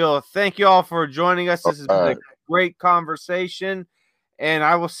 Cheri, Bill, thank you all for joining us. This has been a great conversation, and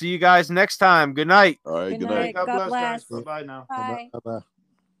I will see you guys next time. Good night. All right. Good night. God bless, guys. Bless. Bye-bye now. Bye. Bye-bye.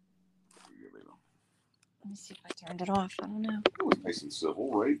 Let me see if I turned it off. I don't know. It was nice and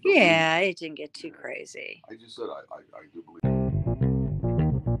civil, right? Yeah, it didn't get too crazy. I just said I do believe.